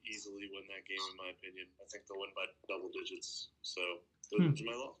easily win that game, in my opinion. I think they'll win by double digits. So those are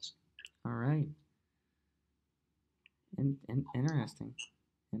my locks. All right. Interesting.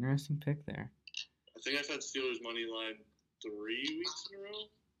 Interesting pick there. I think I've had Steelers money line 3 weeks in a row.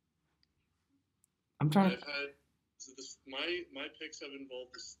 I'm trying to. I've had my picks have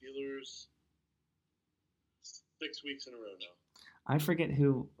involved the Steelers 6 weeks in a row now. I forget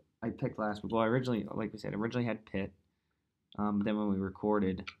who I picked last week. Well, I originally, like we said, had Pitt. But then when we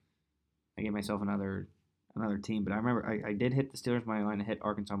recorded, I gave myself another team. But I remember I did hit the Steelers money line. I hit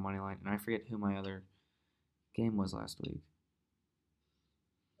Arkansas money line, and I forget who my other game was last week.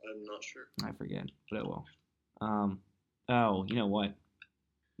 I'm not sure. I forget, but it will. Oh, you know what?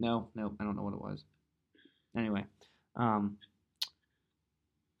 No, I don't know what it was. Anyway,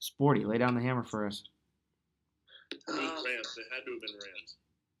 Sporty, lay down the hammer for us. It was Rams. It had to have been Rams.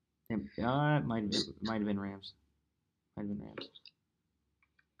 It might have been Rams. I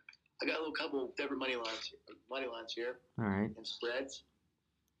got a little couple different money lines here. All right. And spreads.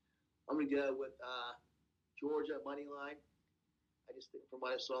 I'm gonna go with Georgia money line. I just think from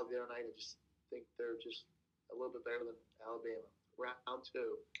what I saw the other night, I just think they're just a little bit better than Alabama. Round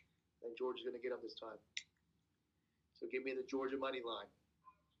 2, and Georgia's gonna get them this time. So give me the Georgia money line.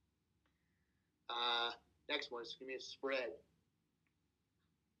 Next one is gonna be a spread.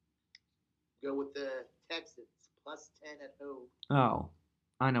 Go with the Texans plus 10 at home Oh,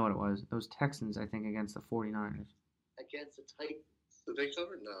 I know what it was. It was Texans, I think, against the 49ers. against the Titans. Did they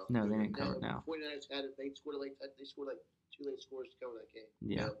cover? No. No, they didn't cover it now. 49ers had it. They scored like 2 late scores to cover that game.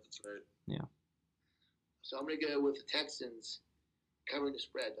 Yeah. That's right. So I'm gonna go with the Texans covering the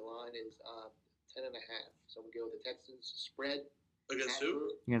spread. The line is 10.5. So I'm gonna go with the Texans spread Against at who?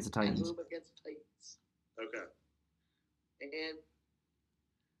 home- Against the at Titans. home against the Titans. Okay. And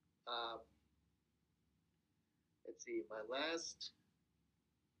let's see, my last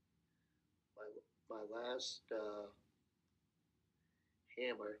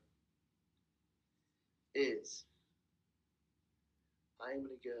hammer is I'm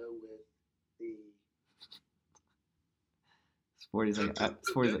gonna go with the Sporty's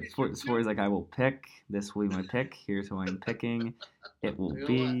like, I will pick. This will be my pick. Here's who I'm picking. It will You know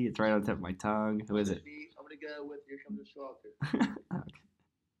be. what? It's right on the tip of my tongue. Who is it? I'm gonna go with Here Comes the Shocker. Okay.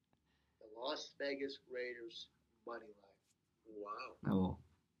 The Las Vegas Raiders money line. Wow. Oh,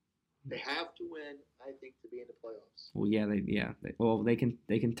 They have to win, I think, to be in the playoffs. well, yeah, they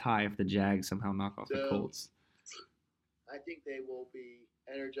can tie if the Jags somehow knock off the So- Colts. I think they will be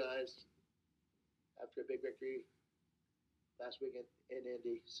energized after a big victory last week in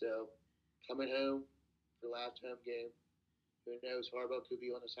Indy. So coming home for the last home game. Who knows? Harbaugh could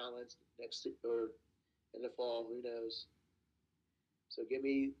be on the sidelines next or in the fall. Who knows? So give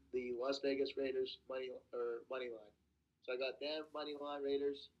me the Las Vegas Raiders money line. So I got them money line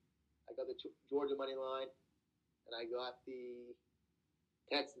Raiders. I got the Georgia money line, and I got the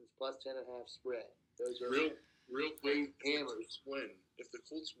Texans plus 10.5 spread. Those are Real quick. hammers. If the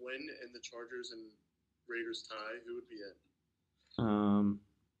Colts win and the Chargers and Raiders tie, who would be in?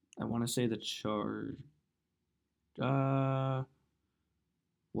 I want to say the Charge.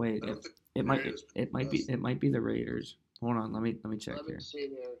 Wait, I don't think it the might Raiders it might be the Raiders. Hold on, let me check Let me here. see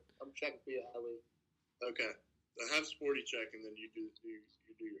here. I'm checking for you, Howie. Okay. I have Sporty check, and then you do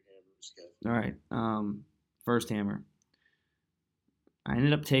your hammers, Kev. All right. First hammer. I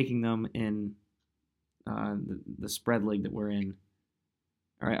ended up taking them in the spread league that we're in.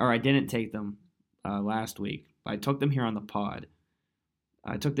 All right, or I didn't take them last week. But I took them here on the pod.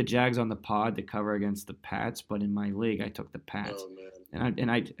 I took the Jags on the pod to cover against the Pats, but in my league I took the Pats. Oh man.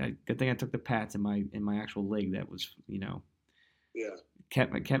 And I good thing I took the Pats in my actual league that was Yeah.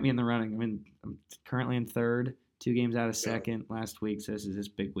 kept me in the running. I'm currently in third, 2 games out of second last week, so this is this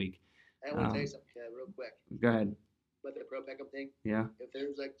big week. I want to tell you something, Kev, real quick. Go ahead. About the pro pick'em thing. Yeah. If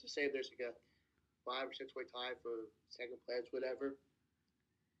there's say there's like a 5 or 6 way tie for second place, whatever,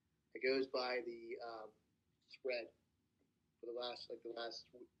 it goes by the spread for the last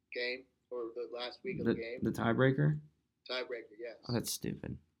game or the last week of the game. The tiebreaker? Tiebreaker, yes. Oh, that's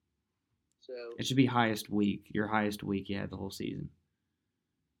stupid. So It should be highest week. Your highest week you had the whole season.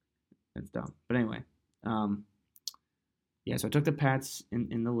 That's dumb. But anyway, yeah. So I took the Pats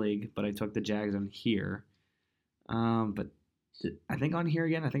in the league, but I took the Jags on here. But I think on here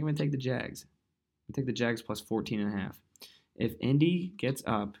again, I think I'm gonna take the Jags. I take the Jags plus 14.5. If Indy gets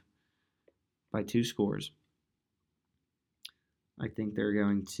up by 2 scores, I think they're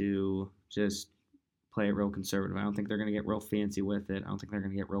going to just play it real conservative. I don't think they're going to get real fancy with it. I don't think they're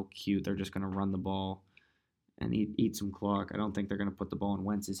going to get real cute. They're just going to run the ball and eat some clock. I don't think they're going to put the ball in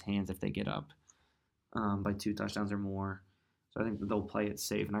Wentz's hands if they get up by 2 touchdowns or more. So I think that they'll play it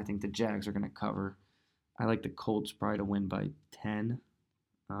safe, and I think the Jags are going to cover. I like the Colts probably to win by 10.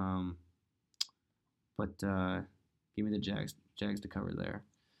 But give me the Jags to cover there.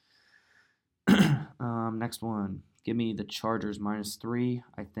 Next one. Give me the Chargers -3.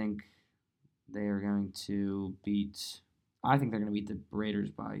 I think they are going to beat. I think they're going to beat the Raiders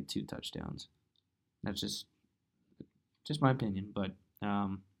by 2 touchdowns. That's just my opinion, but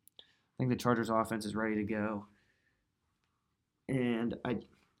I think the Chargers offense is ready to go. And I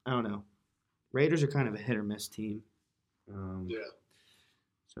don't know. Raiders are kind of a hit or miss team. Yeah.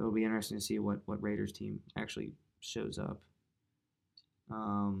 So it'll be interesting to see what Raiders team actually shows up.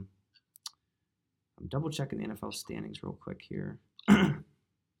 I'm double checking the NFL standings real quick here.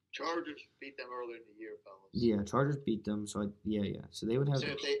 Chargers beat them earlier in the year, fellas. Yeah, Chargers beat them. So So they would have. So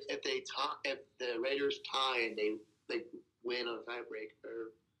if the Raiders tie and they win on a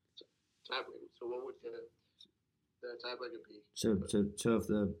tiebreaker, so what would the tiebreaker be? So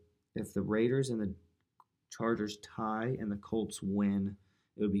if the Raiders and the Chargers tie and the Colts win,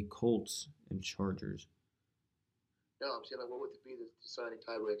 it would be Colts and Chargers. No, I'm saying, like, what would be the deciding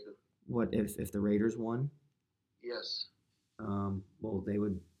tiebreaker? What if the Raiders won? Yes. Well,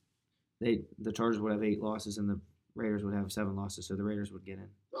 the Chargers would have 8 losses and the Raiders would have 7 losses, so the Raiders would get in.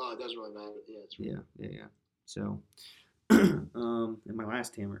 Oh, it doesn't really matter. Yeah, that's right. Yeah. So, and my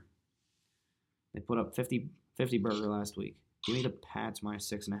last hammer, they put up 50 burger last week. Give me the Pats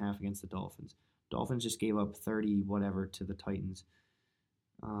 -6.5 against the Dolphins. Dolphins just gave up 30 whatever to the Titans.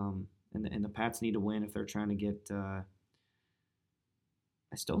 And the Pats need to win if they're trying to get.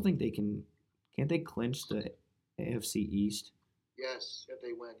 I still think they can. Can't they clinch the AFC East? Yes, if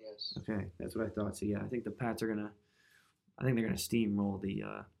they win, yes. Okay, that's what I thought. So yeah, I think the Pats are gonna. I think they're gonna steamroll the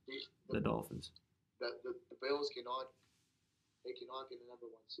Dolphins. The Bills cannot. They cannot get the number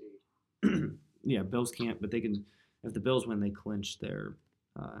 1 seed. Yeah, Bills can't, but they can. If the Bills win, they clinch their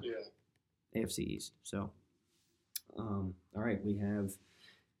Yeah. AFC East. So, all right, we have.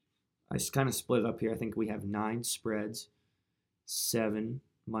 I kind of split it up here. I think we have 9 spreads, 7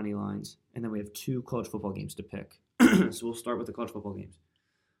 money lines, and then we have 2 college football games to pick. So we'll start with the college football games.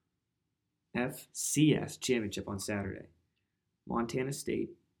 FCS championship on Saturday. Montana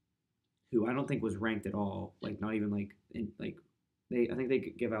State, who I don't think was ranked at all, like not even like I think they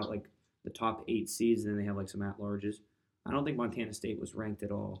give out like the top 8 seeds, and then they have like some at-larges. I don't think Montana State was ranked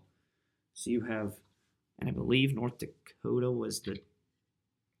at all. So you have, and I believe North Dakota was the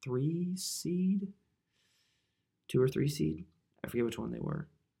 3 seed, 2 or 3 seed. I forget which one they were.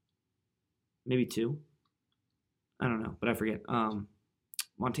 Maybe 2. I don't know, but I forget.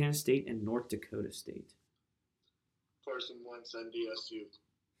 Montana State and North Dakota State. Carson Wentz, NDSU.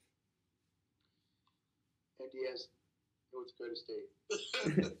 NDS, North Dakota State.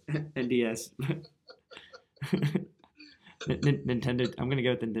 NDS. Nintendo. I'm gonna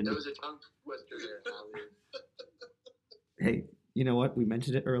go with the There Nintendo. was a tongue twister there, Holly. Hey, you know what? We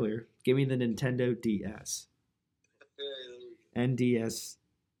mentioned it earlier. Give me the Nintendo DS. NDS.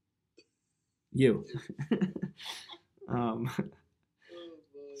 You.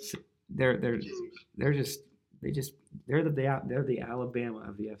 They're the Alabama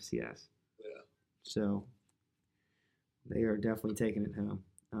of the FCS. Yeah. So they are definitely taking it home.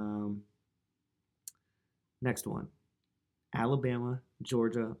 Next one, Alabama,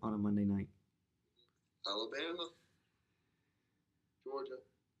 Georgia on a Monday night. Alabama. Georgia.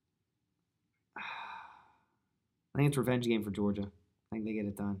 I think it's a revenge game for Georgia. I think they get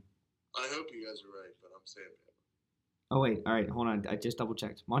it done. I hope you guys are right, but I'm saying Bama. Oh wait, all right, hold on. I just double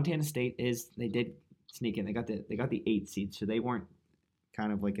checked. Montana State they did sneak in. They got the 8 seed, so they weren't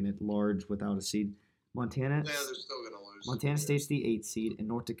kind of like an at large without a seed. Montana. Yeah, they're still gonna lose. Montana State's the 8 seed, and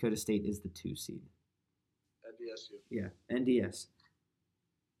North Dakota State is the 2 seed. NDSU. Yeah, NDS.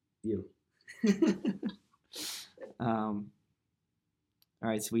 You. All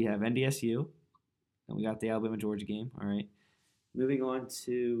right, so we have NDSU, and we got the Alabama Georgia game. All right, moving on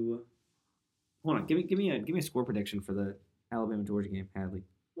to. Hold on, give me a score prediction for the Alabama Georgia game, Hadley.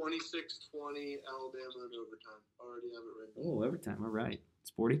 26-20, Alabama in overtime. Already have it written. Oh, overtime. All right,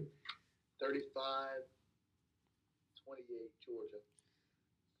 Sporty. 35-28, Georgia.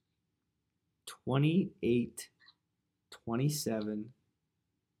 28-27,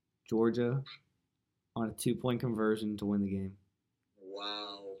 Georgia on a 2-point conversion to win the game.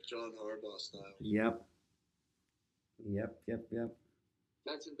 Wow, John Harbaugh style. Yep.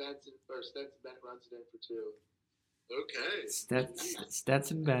 Stetson Bennett runs it in for 2. Okay.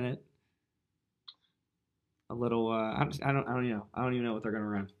 Stetson Bennett. A little. I don't even know what they're gonna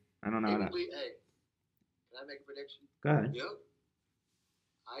run. I don't know. Hey, can I make a prediction? Go ahead. Yep.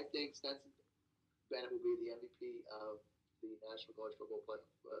 I think Stetson Bennett will be the MVP of the National College Football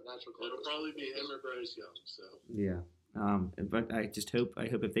National College. It'll probably be him or Bryce Young. So Yeah. But I just hope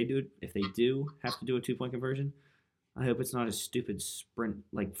if they do have to do a 2-point conversion, I hope it's not a stupid sprint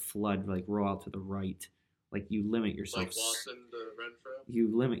like flood like roll out to the right. Like you limit yourself. like Lawson to Renfro.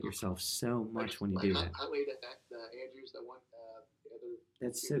 You limit yourself so much when you do that. Highway to Andrews that one. The other.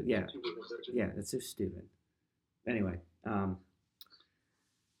 That's so yeah. Yeah, that's so stupid. Anyway,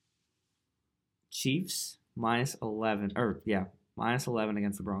 Chiefs minus 11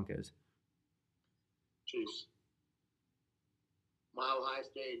 against the Broncos. Chiefs. Mile High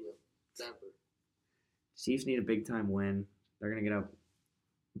Stadium, Denver. Chiefs need a big time win. They're gonna get up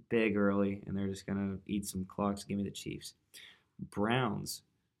big early, and they're just gonna eat some clocks. Give me the Chiefs. Browns.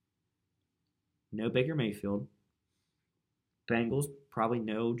 No Baker Mayfield. Bengals probably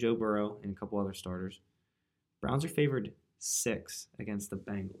no Joe Burrow and a couple other starters. Browns are favored 6 against the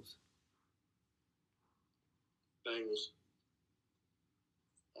Bengals. Bengals.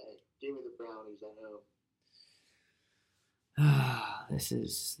 Hey, give me the Brownies. I know. This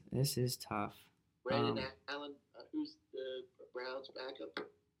is tough. Brandon Allen, who's the Browns backup?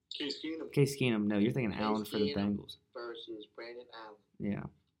 Case Keenum. Case Keenum. No, you're thinking Case Allen for the Keenum. Bengals. Versus Brandon Allen. Yeah.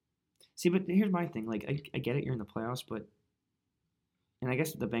 See, but here's my thing. Like, I get it. You're in the playoffs, but and I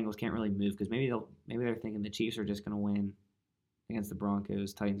guess the Bengals can't really move because maybe they're thinking the Chiefs are just going to win against the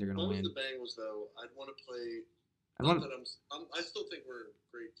Broncos. Titans are going to win. The Bengals, though, I'd want to play. I still think we're a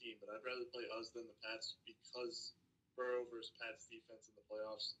great team, but I'd rather play us than the Pats because Burrow versus Pats defense in the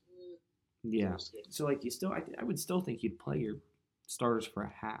playoffs. Yeah. So like I would still think you'd play your starters for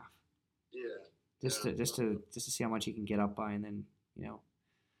a half. Yeah. Just to see how much you can get up by, and then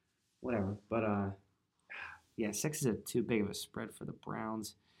whatever. But yeah, 6 is too big of a spread for the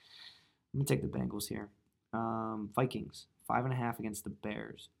Browns. I'm gonna take the Bengals here. Vikings 5.5 against the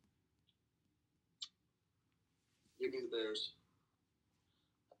Bears. Give me the Bears.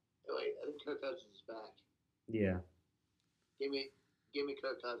 Oh, wait, I think Kirk Cousins is back. Yeah. Give me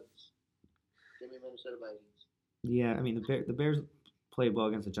Kirk Cousins. Give me Minnesota Vikings. Yeah, I mean the Bears played well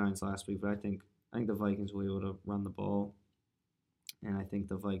against the Giants last week, but I think the Vikings will be able to run the ball, and I think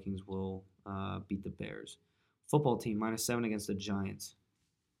the Vikings will beat the Bears. Football team -7 against the Giants.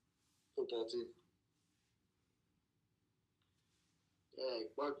 Football team. Hey,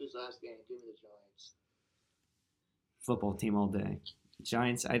 Barkley's last game. Give me the Giants. Football team all day.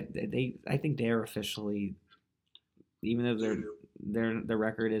 Giants. I think they're officially, even though their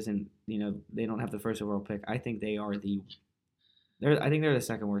record isn't, they don't have the first overall pick. I think they are they're the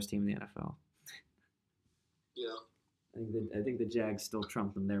second worst team in the NFL. Yeah. I think the Jags still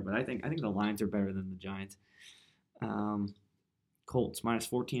trump them there, but I think the Lions are better than the Giants. Colts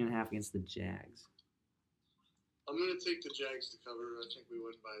 -14.5 against the Jags. I'm going to take the Jags to cover. I think we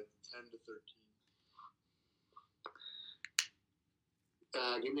win by 10-13.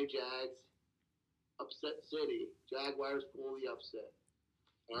 Give me Jags. Upset City. Jaguars pull the upset.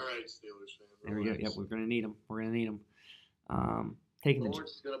 All right, Steelers fan. There we go. Yep, we're gonna need them. Taking the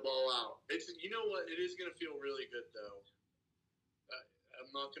Lawrence is gonna ball out. You know what? It is going to feel really good though.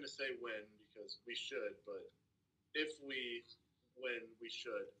 I'm not going to say when because we should, but if we win, we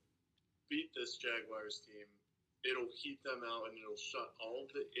should beat this Jaguars team. It'll heat them out and it'll shut all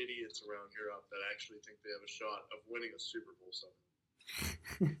the idiots around here up that actually think they have a shot of winning a Super Bowl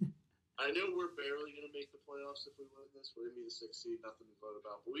someday. I know we're barely going to make the playoffs if we win this. We're going to be the 6th seed, nothing to vote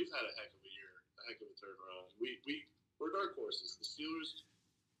about. But we've had a heck of a year, a heck of a turnaround. We're dark horses. The Steelers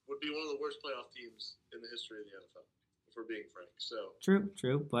would be one of the worst playoff teams in the history of the NFL, if we're being frank. So true,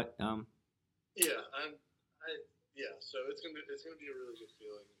 but yeah, So it's gonna be a really good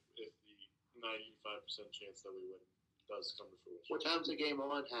feeling if the 95% chance that we win does come to fruition. What time's the game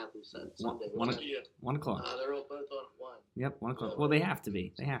on? Hadley said Sunday. 1 o'clock. They're all both on at 1. Yep, 1 o'clock. Well, they have to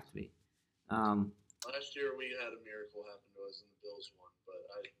be. Last year we had a miracle happen to us and the Bills won, but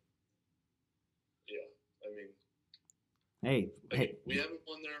we haven't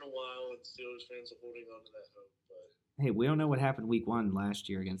won there in a while, and Steelers fans are holding on to that hope. But hey, we don't know what happened week 1 last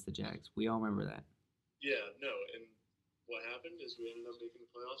year against the Jags. We all remember that. Yeah, no, and what happened is we ended up making the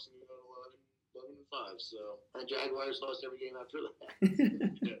playoffs and we got 11-5. So and Jaguars lost every game after that.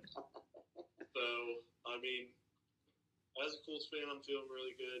 yeah. So as a Colts fan, I'm feeling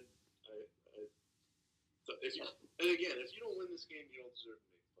really good. If you don't win this game, you don't deserve to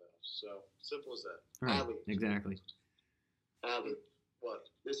make the playoffs. So simple as that. Right. Hadley. Exactly. Hadley. What?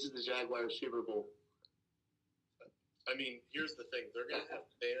 This is the Jaguars Super Bowl. Here's the thing. They're going to have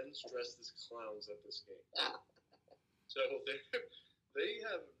fans dressed as clowns at this game. So they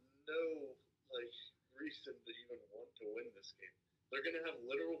have no reason to even want to win this game. They're going to have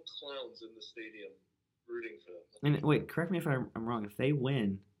literal clowns in the stadium rooting for them. And wait, correct me if I'm wrong. If they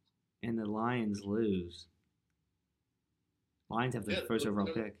win and the Lions lose, Lions have the Yeah, first overall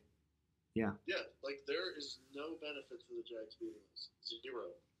no- pick. Yeah, like there is no benefit to the Jags beating us.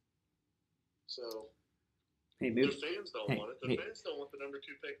 0. So Hey, the maybe fans don't hey, want it. The hey. fans don't want the number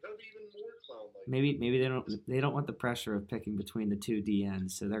 2 pick. That would be even more clown-like. maybe they don't want the pressure of picking between the two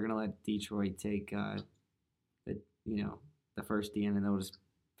DNs, so they're gonna let Detroit take the first DN and they'll just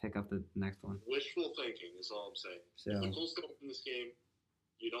pick up the next one. Wishful thinking is all I'm saying. So If the Colts don't win this game,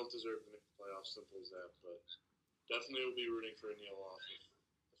 you don't deserve to make the playoffs. Simple as that. But definitely will be rooting for a kneel off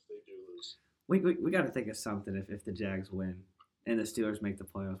if they do lose. we got to think of something if the Jags win and the Steelers make the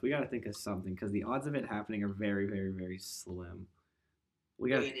playoffs. We got to think of something because the odds of it happening are very, very, very slim. We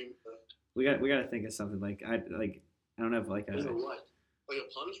got I mean, we got to think of something I don't know if like You know what? like a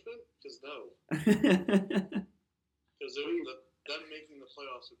punishment? Because no. a Because them making the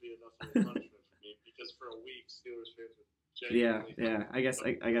playoffs would be enough of a punishment for me. Because for a week, Steelers fans would genuinely. yeah. I guess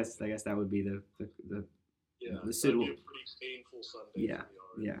that would be the Yeah, the suitable. That'd be a pretty painful Sunday. Yeah,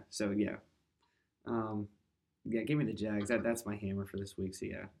 for me already. yeah. So yeah, give me the Jags. That's my hammer for this week. So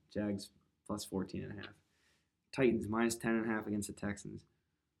yeah, Jags plus 14.5. Titans minus 10.5 against the Texans.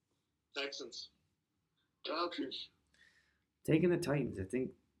 Texans. Doctors. Taking the Titans. I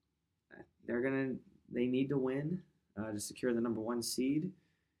think they need to win to secure the number 1 seed.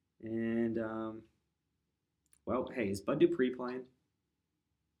 And well, hey, is Bud Dupree playing?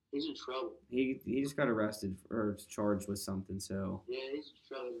 He's in trouble. He just got arrested or charged with something. So Yeah, he's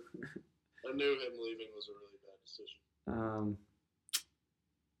in trouble. I knew him leaving was a really bad decision.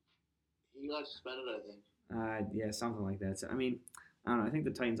 He got suspended, I think. Yeah, something like that. So I mean, I don't know. I think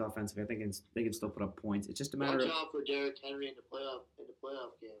the Titans offensive. I think they can still put up points. It's just a matter Watch of out for Derrick Henry in the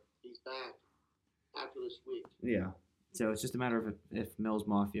playoff game. He's back after this week. yeah. So it's just a matter of if Mills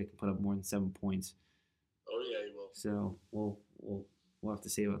Mafia can put up more than 7 points. Oh yeah, he will. So we'll have to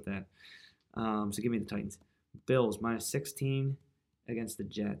see about that. So give me the Titans. Bills minus 16 against the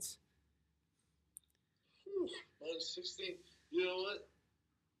Jets. Minus 16. You know what?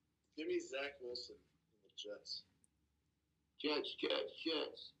 Give me Zach Wilson and the Jets.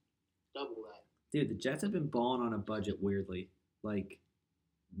 Jets. Double that. Dude, the Jets have been balling on a budget weirdly. Like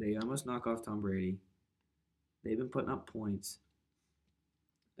they almost knock off Tom Brady. They've been putting up points.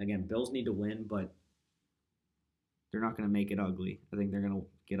 Again, Bills need to win, but they're not going to make it ugly. I think they're going to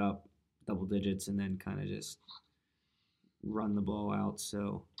get up double digits and then kind of just run the ball out.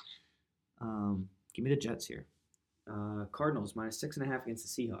 So give me the Jets here. Cardinals minus 6.5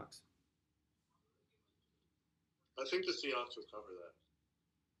 against the Seahawks. I think the Seahawks will cover that.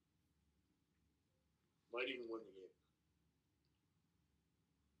 Might even win the game.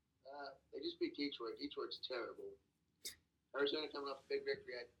 They just beat Detroit. Detroit's terrible. Arizona coming off a big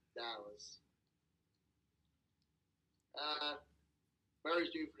victory at Dallas. Murray's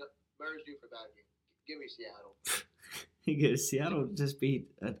due for a bad game. Give me Seattle. Because Seattle just beat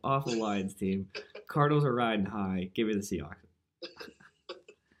an awful Lions team. Cardinals are riding high. Give me the Seahawks.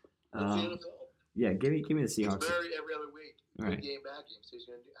 That's the NFL. Yeah, give me the It's Seahawks. every other week. Right. Good game, bad game. So he's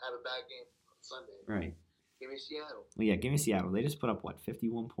going to have a bad game on Sunday. Right. Give me Seattle. Well, yeah, give me Seattle. They just put up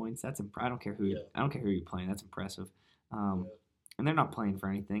 51 points. That's I don't care who you're playing. That's impressive. And they're not playing for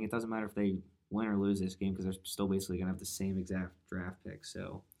anything. It doesn't matter if they win or lose this game because they're still basically gonna have the same exact draft pick.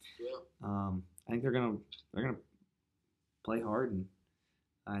 So, I think they're gonna play hard, and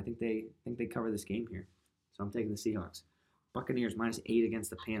I think they cover this game here. So I'm taking the Seahawks. Buccaneers minus 8 against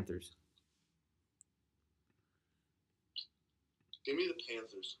the Panthers. Give me the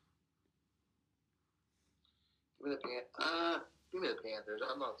Panthers. Give me the Panthers.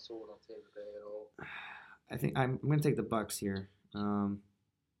 I'm not sold on Tampa Bay at all. I think I'm going to take the Bucks here.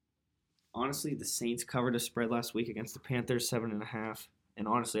 Honestly, the Saints covered a spread last week against the Panthers, 7.5. And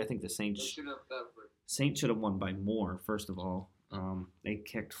honestly, I think the They Saints should have covered. should have won by more. First of all, they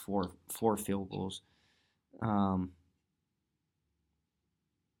kicked four field goals. And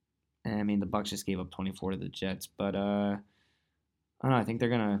I mean, the Bucks just gave up 24 to the Jets, but I don't know. I think they're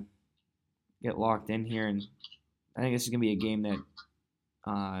gonna get locked in here, and I think this is gonna be a game that,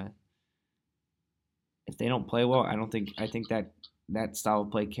 if they don't play well, I think that style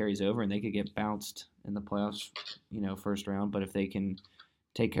of play carries over, and they could get bounced in the playoffs, first round. But if they can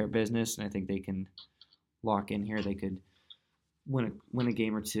take care of business, and I think they can lock in here, they could win a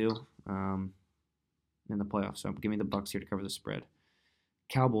game or two in the playoffs. So give me the Bucks here to cover the spread.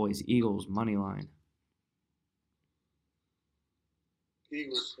 Cowboys, Eagles, money line.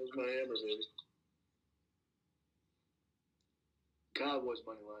 Eagles. That's my hammer, baby. Cowboys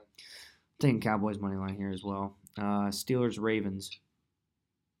money line. Taking Cowboys money line here as well. Steelers, Ravens.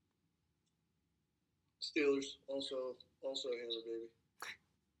 Steelers also a hammer, baby.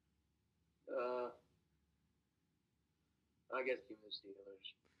 I guess give me the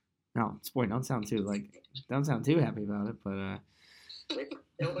Steelers. No, boy, don't sound too happy about it, but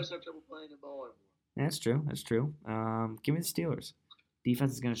They always have trouble playing in Baltimore. that's true. That's true. Give me the Steelers.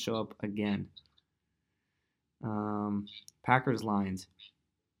 Defense is going to show up again. Packers Lions.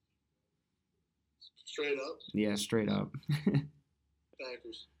 Straight up, Yeah, straight up.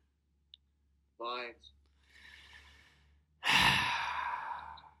 Packers. Lions. I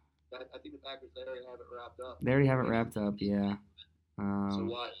think the Packers they already have it wrapped up. They already have it wrapped up. Yeah. So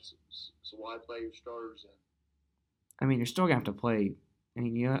why play your starters then? I mean, you're still gonna have to play. I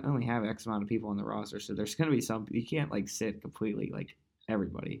mean, you only have X amount of people on the roster, so there's gonna be some. You can't like sit completely like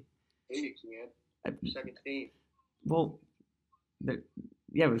everybody. Hey, you can. Second team. Well,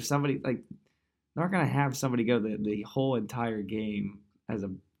 yeah, but if somebody like they're not gonna have somebody go the whole entire game as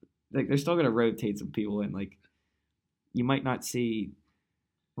a like they're still gonna rotate some people in. Like you might not see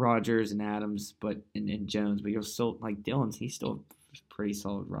Rodgers and Adams, but and Jones, but you'll still like Dillon's. He's still a pretty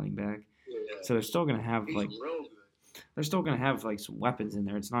solid running back. Yeah. So they're still gonna have He's like real good. they're still gonna have like some weapons in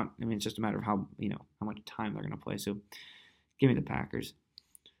there. It's not. I mean, it's just a matter of how much time they're gonna play. So give me the Packers.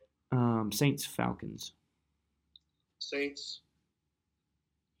 Saints Falcons Saints.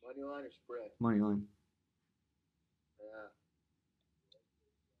 Money line or spread? money line.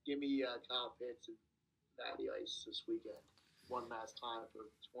 Give me Kyle Pitts and Matty Ice this weekend. One last time for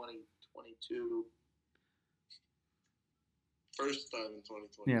 2022. First time in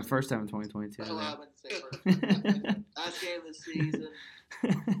 2020. Yeah, first time in 2022. That's what I meant to say first. Last game of the season.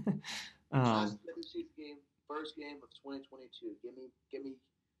 Last season game. First game of 2022. Give me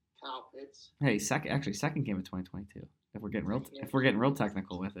Kyle Pitts. Hey, second game of 2022. If we're getting real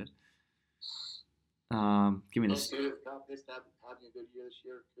technical with it. Give me the Kyle Pitts having a good year this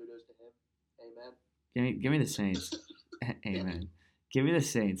year. Kudos to him. Amen. give me the Saints. Amen. Give me the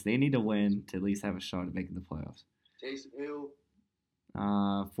Saints. They need to win to at least have a shot at making the playoffs. Jason Hill.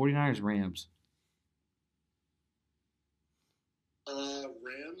 49ers Rams.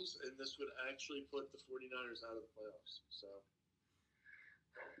 Rams, and this would actually put the 49ers out of the playoffs. So.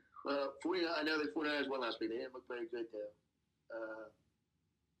 49. I know the 49ers won last week. They didn't look very good though.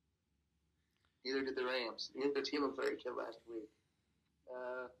 Neither did the Rams. Neither team looked very good last week.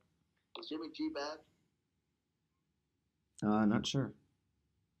 Is Jimmy G back? Not sure.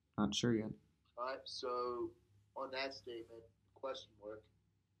 Not sure yet. All right. So on that statement, question mark.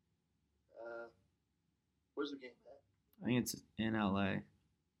 Where's the game at? I think it's in LA.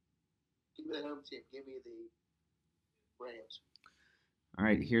 Give me the home team. Give me the Rams. All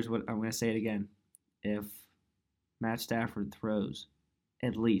right, here's what I'm going to say it again. If Matt Stafford throws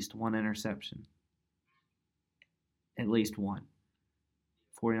at least one interception, at least one,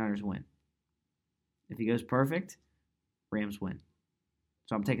 49ers win. If he goes perfect, Rams win.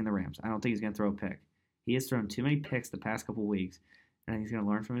 So I'm taking the Rams. I don't think he's going to throw a pick. He has thrown too many picks the past couple weeks, and I think he's going to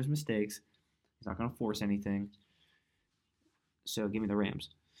learn from his mistakes. He's not going to force anything. So give me the Rams.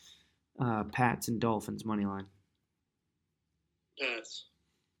 Pats and Dolphins money line. Pats.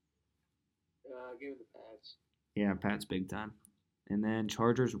 Give me the Pats. Yeah, Pats big time. And then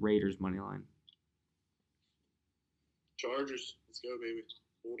Chargers Raiders money line. Chargers. Let's go, baby.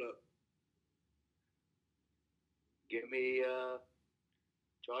 Hold up. Give me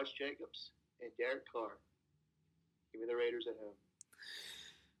Josh Jacobs and Derek Carr. Give me the Raiders at home.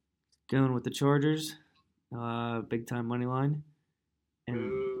 Going with the Chargers, big time money line.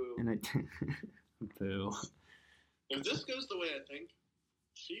 Boo. And I boo. If this goes the way I think,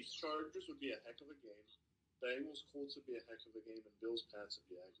 Chiefs Chargers would be a heck of a game. Bengals Colts would be a heck of a game, and Bills Pats would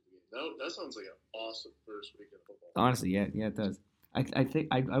be a heck of a game. That sounds like an awesome first week of football. Honestly, yeah, it does. I think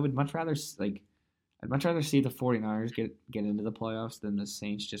I would much rather I'd much rather see the 49ers get into the playoffs than the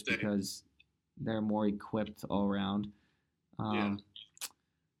Saints, just because they're more equipped all around. Yeah.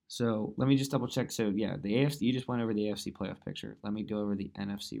 So let me just double check. So yeah, the AFC. You just went over the AFC playoff picture. Let me go over the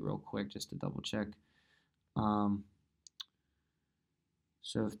NFC real quick just to double check.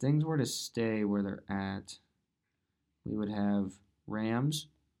 So if things were to stay where they're at, we would have Rams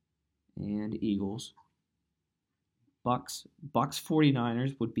and Eagles. Bucks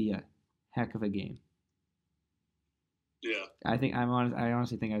 49ers would be a heck of a game. Yeah. I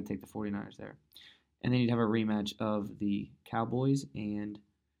honestly think I'd take the 49ers there. And then you'd have a rematch of the Cowboys and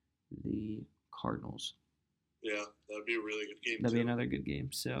the Cardinals. Yeah, that'd be a really good game. That'd be another good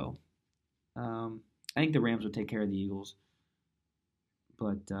game. So I think the Rams would take care of the Eagles.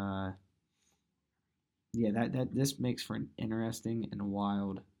 But yeah, that this makes for an interesting and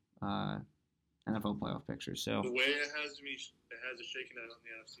wild NFL playoff picture. So the way it has it shaken out on the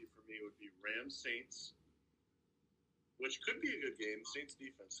NFC for me would be Rams Saints, which could be a good game. Saints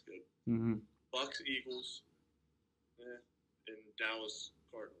defense good. Mm-hmm. Bucks, Eagles, and Dallas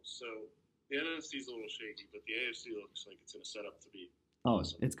Cardinals. So the NFC's a little shaky, but the AFC looks like it's going to set up to be Oh,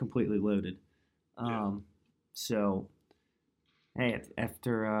 awesome. it's completely loaded. Yeah. So, hey,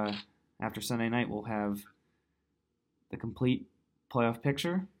 after Sunday night, we'll have the complete playoff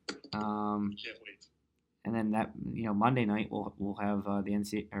picture. Can't wait. And then that Monday night we'll have the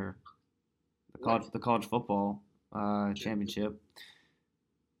NCAA or the college football championship.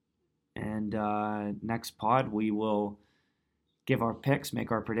 And next pod we will give our picks,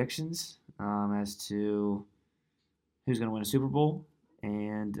 make our predictions as to who's going to win a Super Bowl,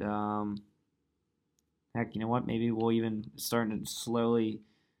 and heck, you know what? Maybe we'll even start to slowly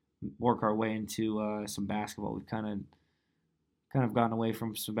work our way into some basketball. We've kind of gotten away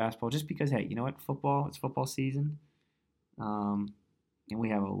from some basketball just because, hey, you know what? It's football season, and we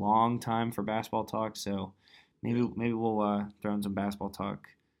have a long time for basketball talk. So maybe we'll throw in some basketball talk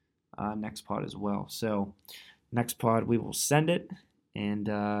next pod as well. So next pod we will send it, and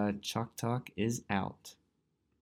Chalk Talk is out.